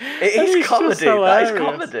 It is comedy. That is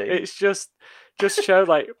comedy. It's just show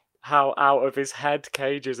how out of his head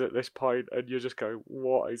Cage is at this point, and you're just going,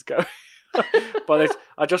 what is going on? But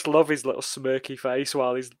I just love his little smirky face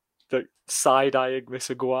while he's side-eyeing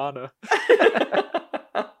this iguana.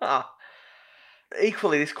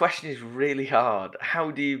 Equally, this question is really hard.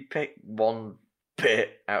 How do you pick one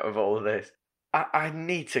bit out of all of this. I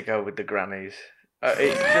need to go with the grannies.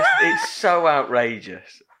 It's so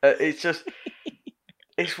outrageous.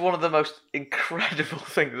 It's one of the most incredible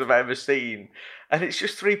things I've ever seen. And it's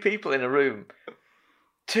just 3 people in a room.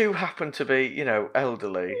 2 happen to be,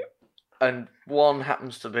 elderly. And 1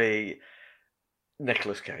 happens to be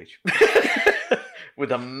Nicolas Cage.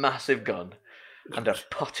 With a massive gun and a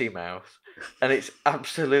potty mouth. And it's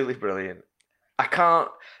absolutely brilliant.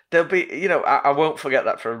 There'll be, I won't forget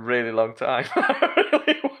that for a really long time. I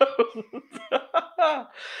really won't.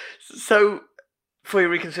 So, for your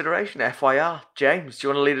reconsideration, FYR, James, do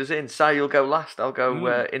you want to lead us in? Si, you'll go last. I'll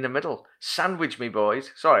go in the middle. Sandwich me,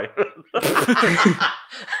 boys. Sorry.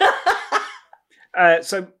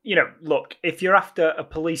 So, look, if you're after a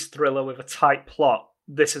police thriller with a tight plot,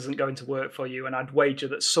 this isn't going to work for you, and I'd wager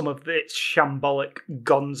that some of its shambolic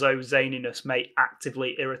gonzo zaniness may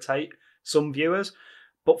actively irritate some viewers.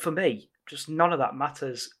 But for me, just none of that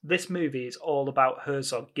matters. This movie is all about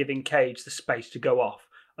Herzog giving Cage the space to go off,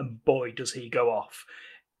 and boy, does he go off.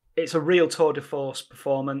 It's a real tour de force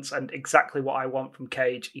performance and exactly what I want from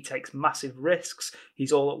Cage. He takes massive risks.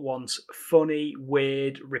 He's all at once funny,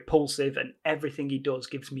 weird, repulsive, and everything he does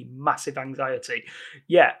gives me massive anxiety.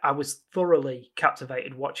 Yeah, I was thoroughly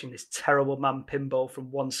captivated watching this terrible man pinball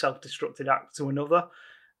from one self-destructed act to another.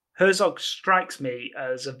 Herzog strikes me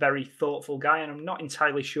as a very thoughtful guy, and I'm not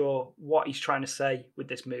entirely sure what he's trying to say with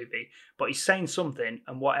this movie, but he's saying something,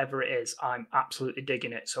 and whatever it is, I'm absolutely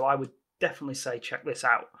digging it. So I would definitely say check this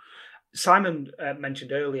out. Simon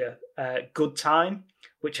mentioned earlier Good Time,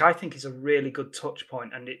 which I think is a really good touch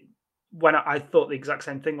point, and when I thought the exact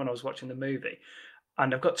same thing when I was watching the movie,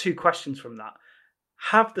 and I've got 2 questions from that.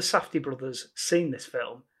 Have the Safdie brothers seen this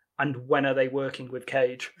film, and when are they working with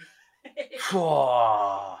Cage?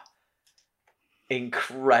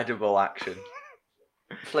 Incredible action.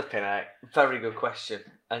 Flipping out. Very good question.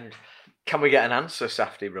 And can we get an answer,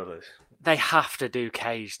 Safdie brothers? They have to do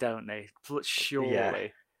Cage, don't they? Surely. Yeah.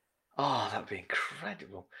 Oh, that'd be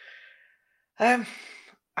incredible. I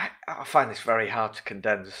find this very hard to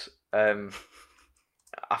condense. I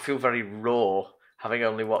feel very raw, having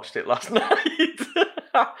only watched it last night.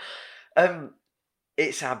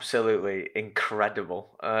 It's absolutely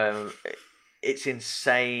incredible. It's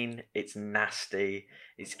insane. It's nasty.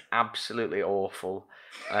 It's absolutely awful.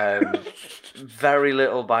 Very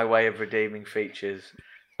little by way of redeeming features.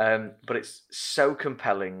 But it's so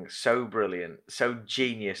compelling, so brilliant, so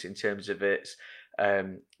genius in terms of its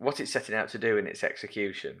what it's setting out to do in its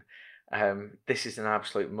execution. This is an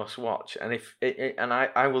absolute must-watch, and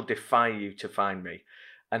I will defy you to find me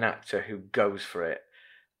an actor who goes for it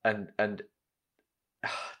and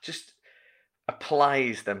just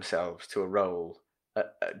applies themselves to a role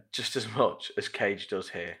just as much as Cage does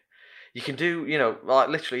here. You can do, like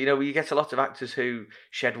literally, you get a lot of actors who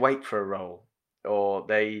shed weight for a role, or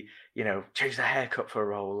they, change their haircut for a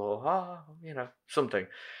role, or, something.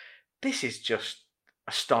 This is just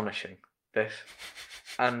astonishing, this.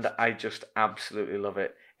 And I just absolutely love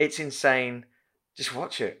it. It's insane. Just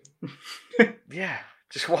watch it. Yeah,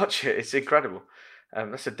 just watch it. It's incredible.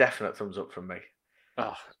 That's a definite thumbs up from me.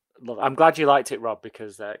 Oh, love it. I'm glad you liked it, Rob,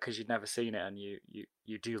 because you'd never seen it, and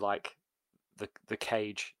you do like the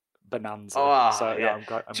Cage bonanza. Oh, so yeah. I'm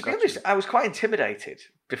glad. To be honest, I was quite intimidated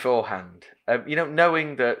beforehand.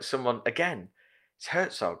 Knowing that someone, again, it's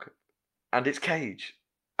Herzog and it's Cage.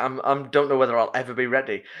 I don't know whether I'll ever be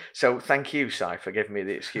ready. So thank you, Si, for giving me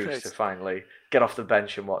the excuse to finally get off the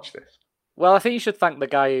bench and watch this. Well, I think you should thank the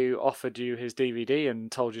guy who offered you his DVD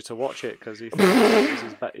and told you to watch it, because he's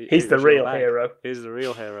the real hero. He's the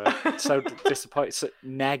real hero. So disappointed, so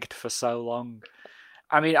negged for so long.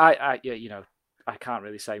 I mean, I can't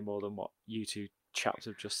really say more than what you 2 chaps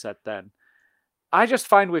have just said then. I just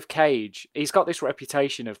find with Cage, he's got this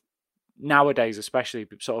reputation of, nowadays especially,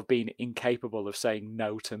 sort of being incapable of saying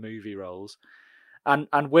no to movie roles.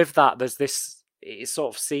 And with that, there's this, it's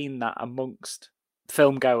sort of seen that amongst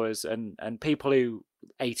film goers and people who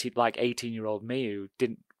 18-year-old me who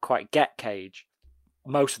didn't quite get Cage.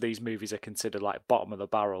 Most of these movies are considered like bottom of the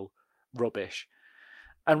barrel rubbish.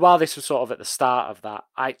 And while this was sort of at the start of that,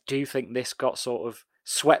 I do think this got sort of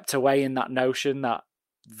swept away in that notion that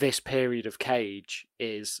this period of Cage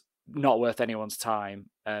is not worth anyone's time.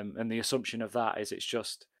 And the assumption of that is it's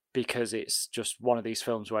just because it's just one of these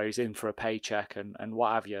films where he's in for a paycheck and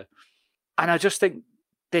what have you. And I just think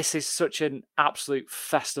this is such an absolute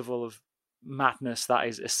festival of madness that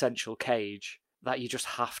is essential Cage, that you just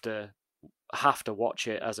have to watch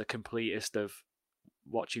it as a completist of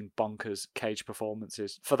watching bonkers Cage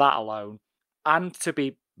performances for that alone, and to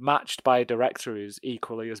be matched by a director who's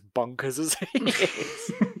equally as bonkers as he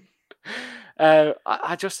is.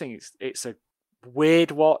 I just think it's a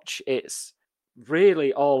weird watch. It's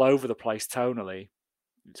really all over the place tonally.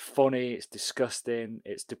 It's funny, it's disgusting,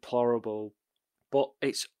 it's deplorable, but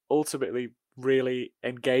it's ultimately really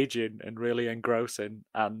engaging and really engrossing,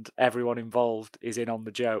 and everyone involved is in on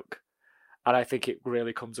the joke. And I think it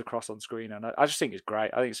really comes across on screen, and I just think it's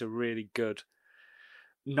great. I think it's a really good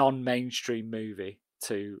non-mainstream movie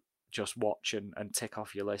to just watch and tick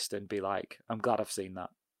off your list and be like, I'm glad I've seen that.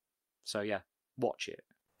 So yeah, watch it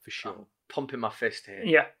for sure. I'm pumping my fist here.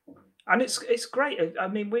 Yeah, and it's great. I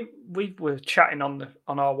mean, we were chatting on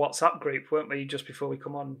our WhatsApp group, weren't we, just before we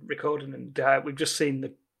come on recording, and we've just seen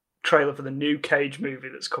the trailer for the new Cage movie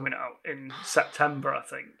that's coming out in September, I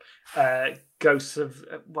think. Ghosts of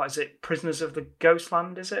what is it? Prisoners of the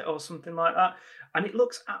Ghostland, is it, or something like that? And it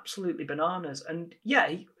looks absolutely bananas. And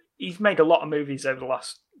yeah, he's made a lot of movies over the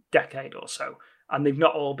last decade or so, and they've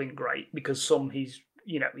not all been great because some he's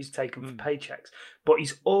taken for paychecks, but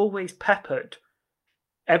he's always peppered.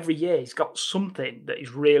 Every year he's got something that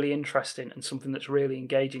is really interesting and something that's really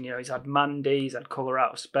engaging. You know, he's had Mandy, he's had Colour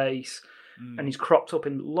Out of Space, and he's cropped up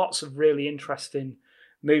in lots of really interesting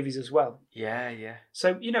movies as well. Yeah.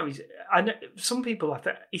 So, you know, I know some people,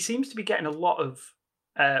 he seems to be getting a lot of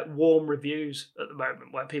warm reviews at the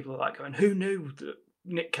moment where people are like going, who knew that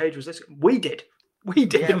Nick Cage was this? We did.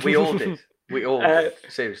 Yeah, we all did. We all did.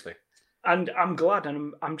 Seriously. And I'm glad,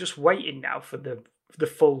 and I'm just waiting now for the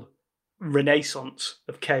full renaissance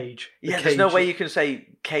of Cage. There's no way you can say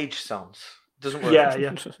Cage Sons. Doesn't work. Yeah.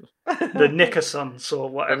 The Nickersons or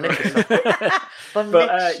whatever. But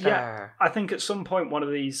I think at some point one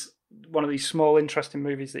of these small interesting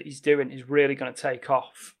movies that he's doing is really going to take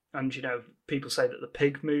off. And you know, people say that the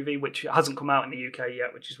Pig movie, which hasn't come out in the UK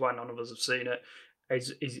yet, which is why none of us have seen it,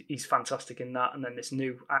 he's fantastic in that. And then this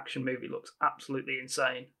new action movie looks absolutely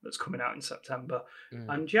insane that's coming out in September.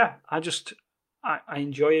 And yeah, I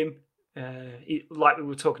enjoy him. Like we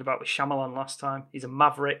were talking about with Shyamalan last time, he's a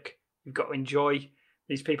maverick. You've got to enjoy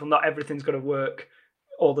these people. Not everything's going to work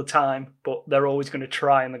all the time, but they're always going to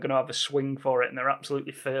try, and they're going to have a swing for it, and they're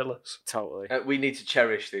absolutely fearless. Totally. We need to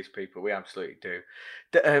cherish these people. We absolutely do.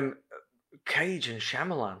 Cage and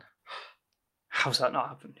Shyamalan. How's that not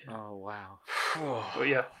happened? Yeah. Oh, wow. But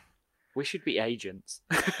yeah. We should be agents.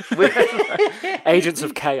 Agents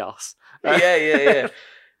of chaos. Yeah.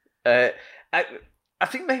 I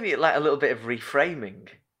think maybe like a little bit of reframing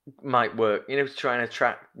might work, you know, to try and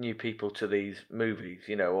attract new people to these movies,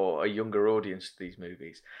 you know, or a younger audience to these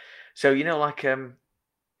movies. So, you know, like, you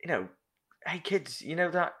know, hey kids, you know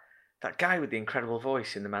that guy with the incredible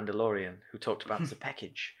voice in The Mandalorian who talked about the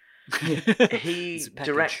package? He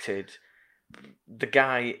directed the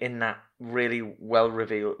guy in that really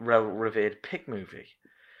well-revered Pig movie.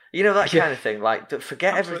 You know, that kind of thing. Like,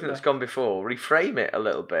 forget everything that's gone before, reframe it a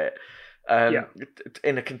little bit.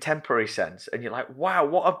 In a contemporary sense, and you're like, wow,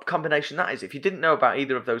 what a combination that is. If you didn't know about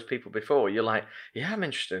either of those people before, you're like, yeah, I'm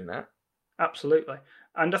interested in that. Absolutely.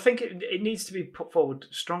 And I think it needs to be put forward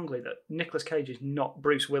strongly that Nicolas Cage is not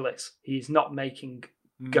Bruce Willis. He's not making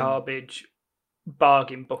garbage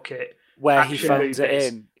bargain bucket where he phones it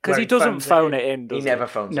in, because he doesn't phone it in. He never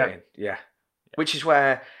phones it in. Yeah, which is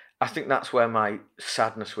where I think that's where my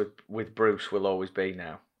sadness with Bruce will always be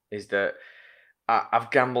now, is that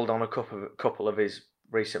I've gambled on a couple of his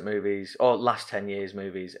recent movies, or last 10 years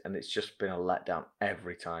movies, and it's just been a letdown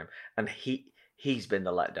every time. And he's been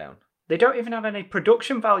the letdown. They don't even have any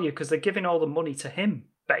production value because they're giving all the money to him,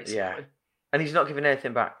 basically. Yeah. And he's not giving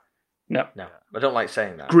anything back. No. I don't like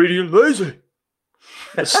saying that. Greedy and lazy.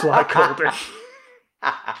 The Sly called it.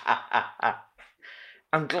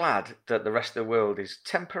 I'm glad that the rest of the world is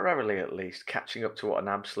temporarily, at least, catching up to what an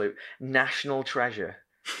absolute national treasure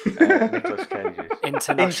Nicolas Cage is.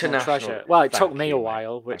 International treasure. Well, it took me a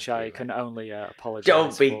while, which I can only apologise for.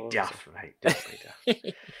 Don't be daft, mate. Don't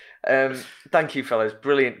be daft. Thank you, fellas.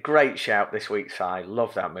 Brilliant. Great shout this week, Si.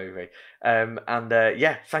 Love that movie.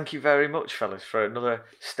 Thank you very much, fellas, for another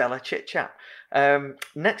stellar chit-chat.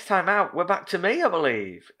 Next time out, we're back to me, I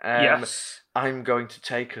believe. Yes. I'm going to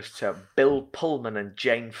take us to Bill Pullman and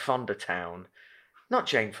Jane Fonda town. Not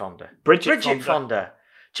Jane Fonda. Bridget Fonda.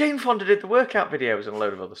 Jane Fonda did the workout videos and a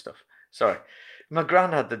load of other stuff. Sorry. My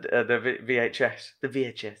gran had the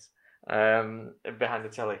VHS behind the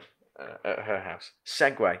telly at her house.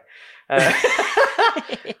 Segway.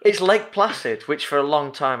 It's Lake Placid, which for a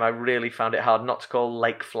long time I really found it hard not to call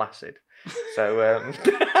Lake Flaccid. So,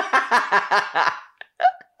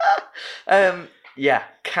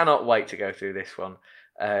 cannot wait to go through this one.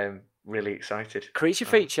 really excited. Creature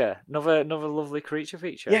feature, another lovely creature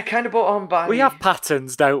feature. Yeah, kind of brought on by. We have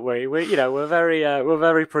patterns, don't we? We're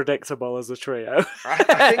very predictable as a trio.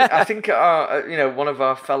 I think one of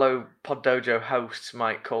our fellow Pod Dojo hosts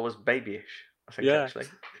might call us babyish. I think actually.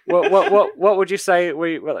 What would you say?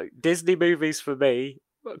 Disney movies for me,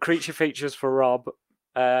 creature features for Rob.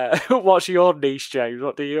 What's your niche, James?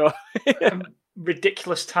 What do you?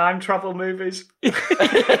 Ridiculous time travel movies.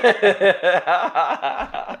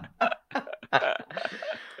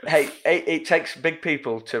 Hey, it takes big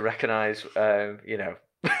people to recognise, who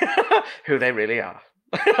they really are.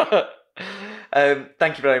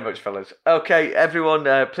 Thank you very much, fellas. Okay, everyone,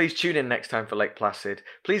 please tune in next time for Lake Placid.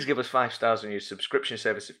 Please give us 5 stars on your subscription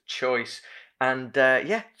service of choice. And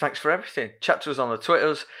thanks for everything. Chat to us on the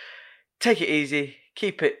Twitters. Take it easy.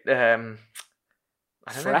 Keep it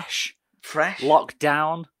fresh, locked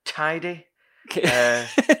down, tidy.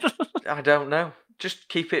 I don't know. Just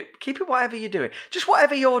keep it whatever you're doing. Just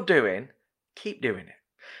whatever you're doing, keep doing it.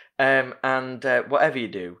 And whatever you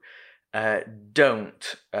do,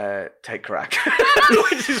 don't take crack,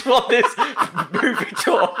 which is what this movie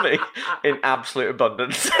taught me in absolute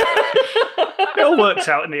abundance. It all worked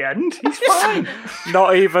out in the end. He's fine.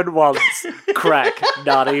 Not even once. Crack.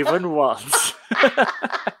 Not even once.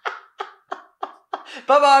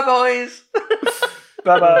 Bye-bye, boys.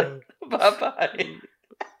 Bye-bye. Bye-bye.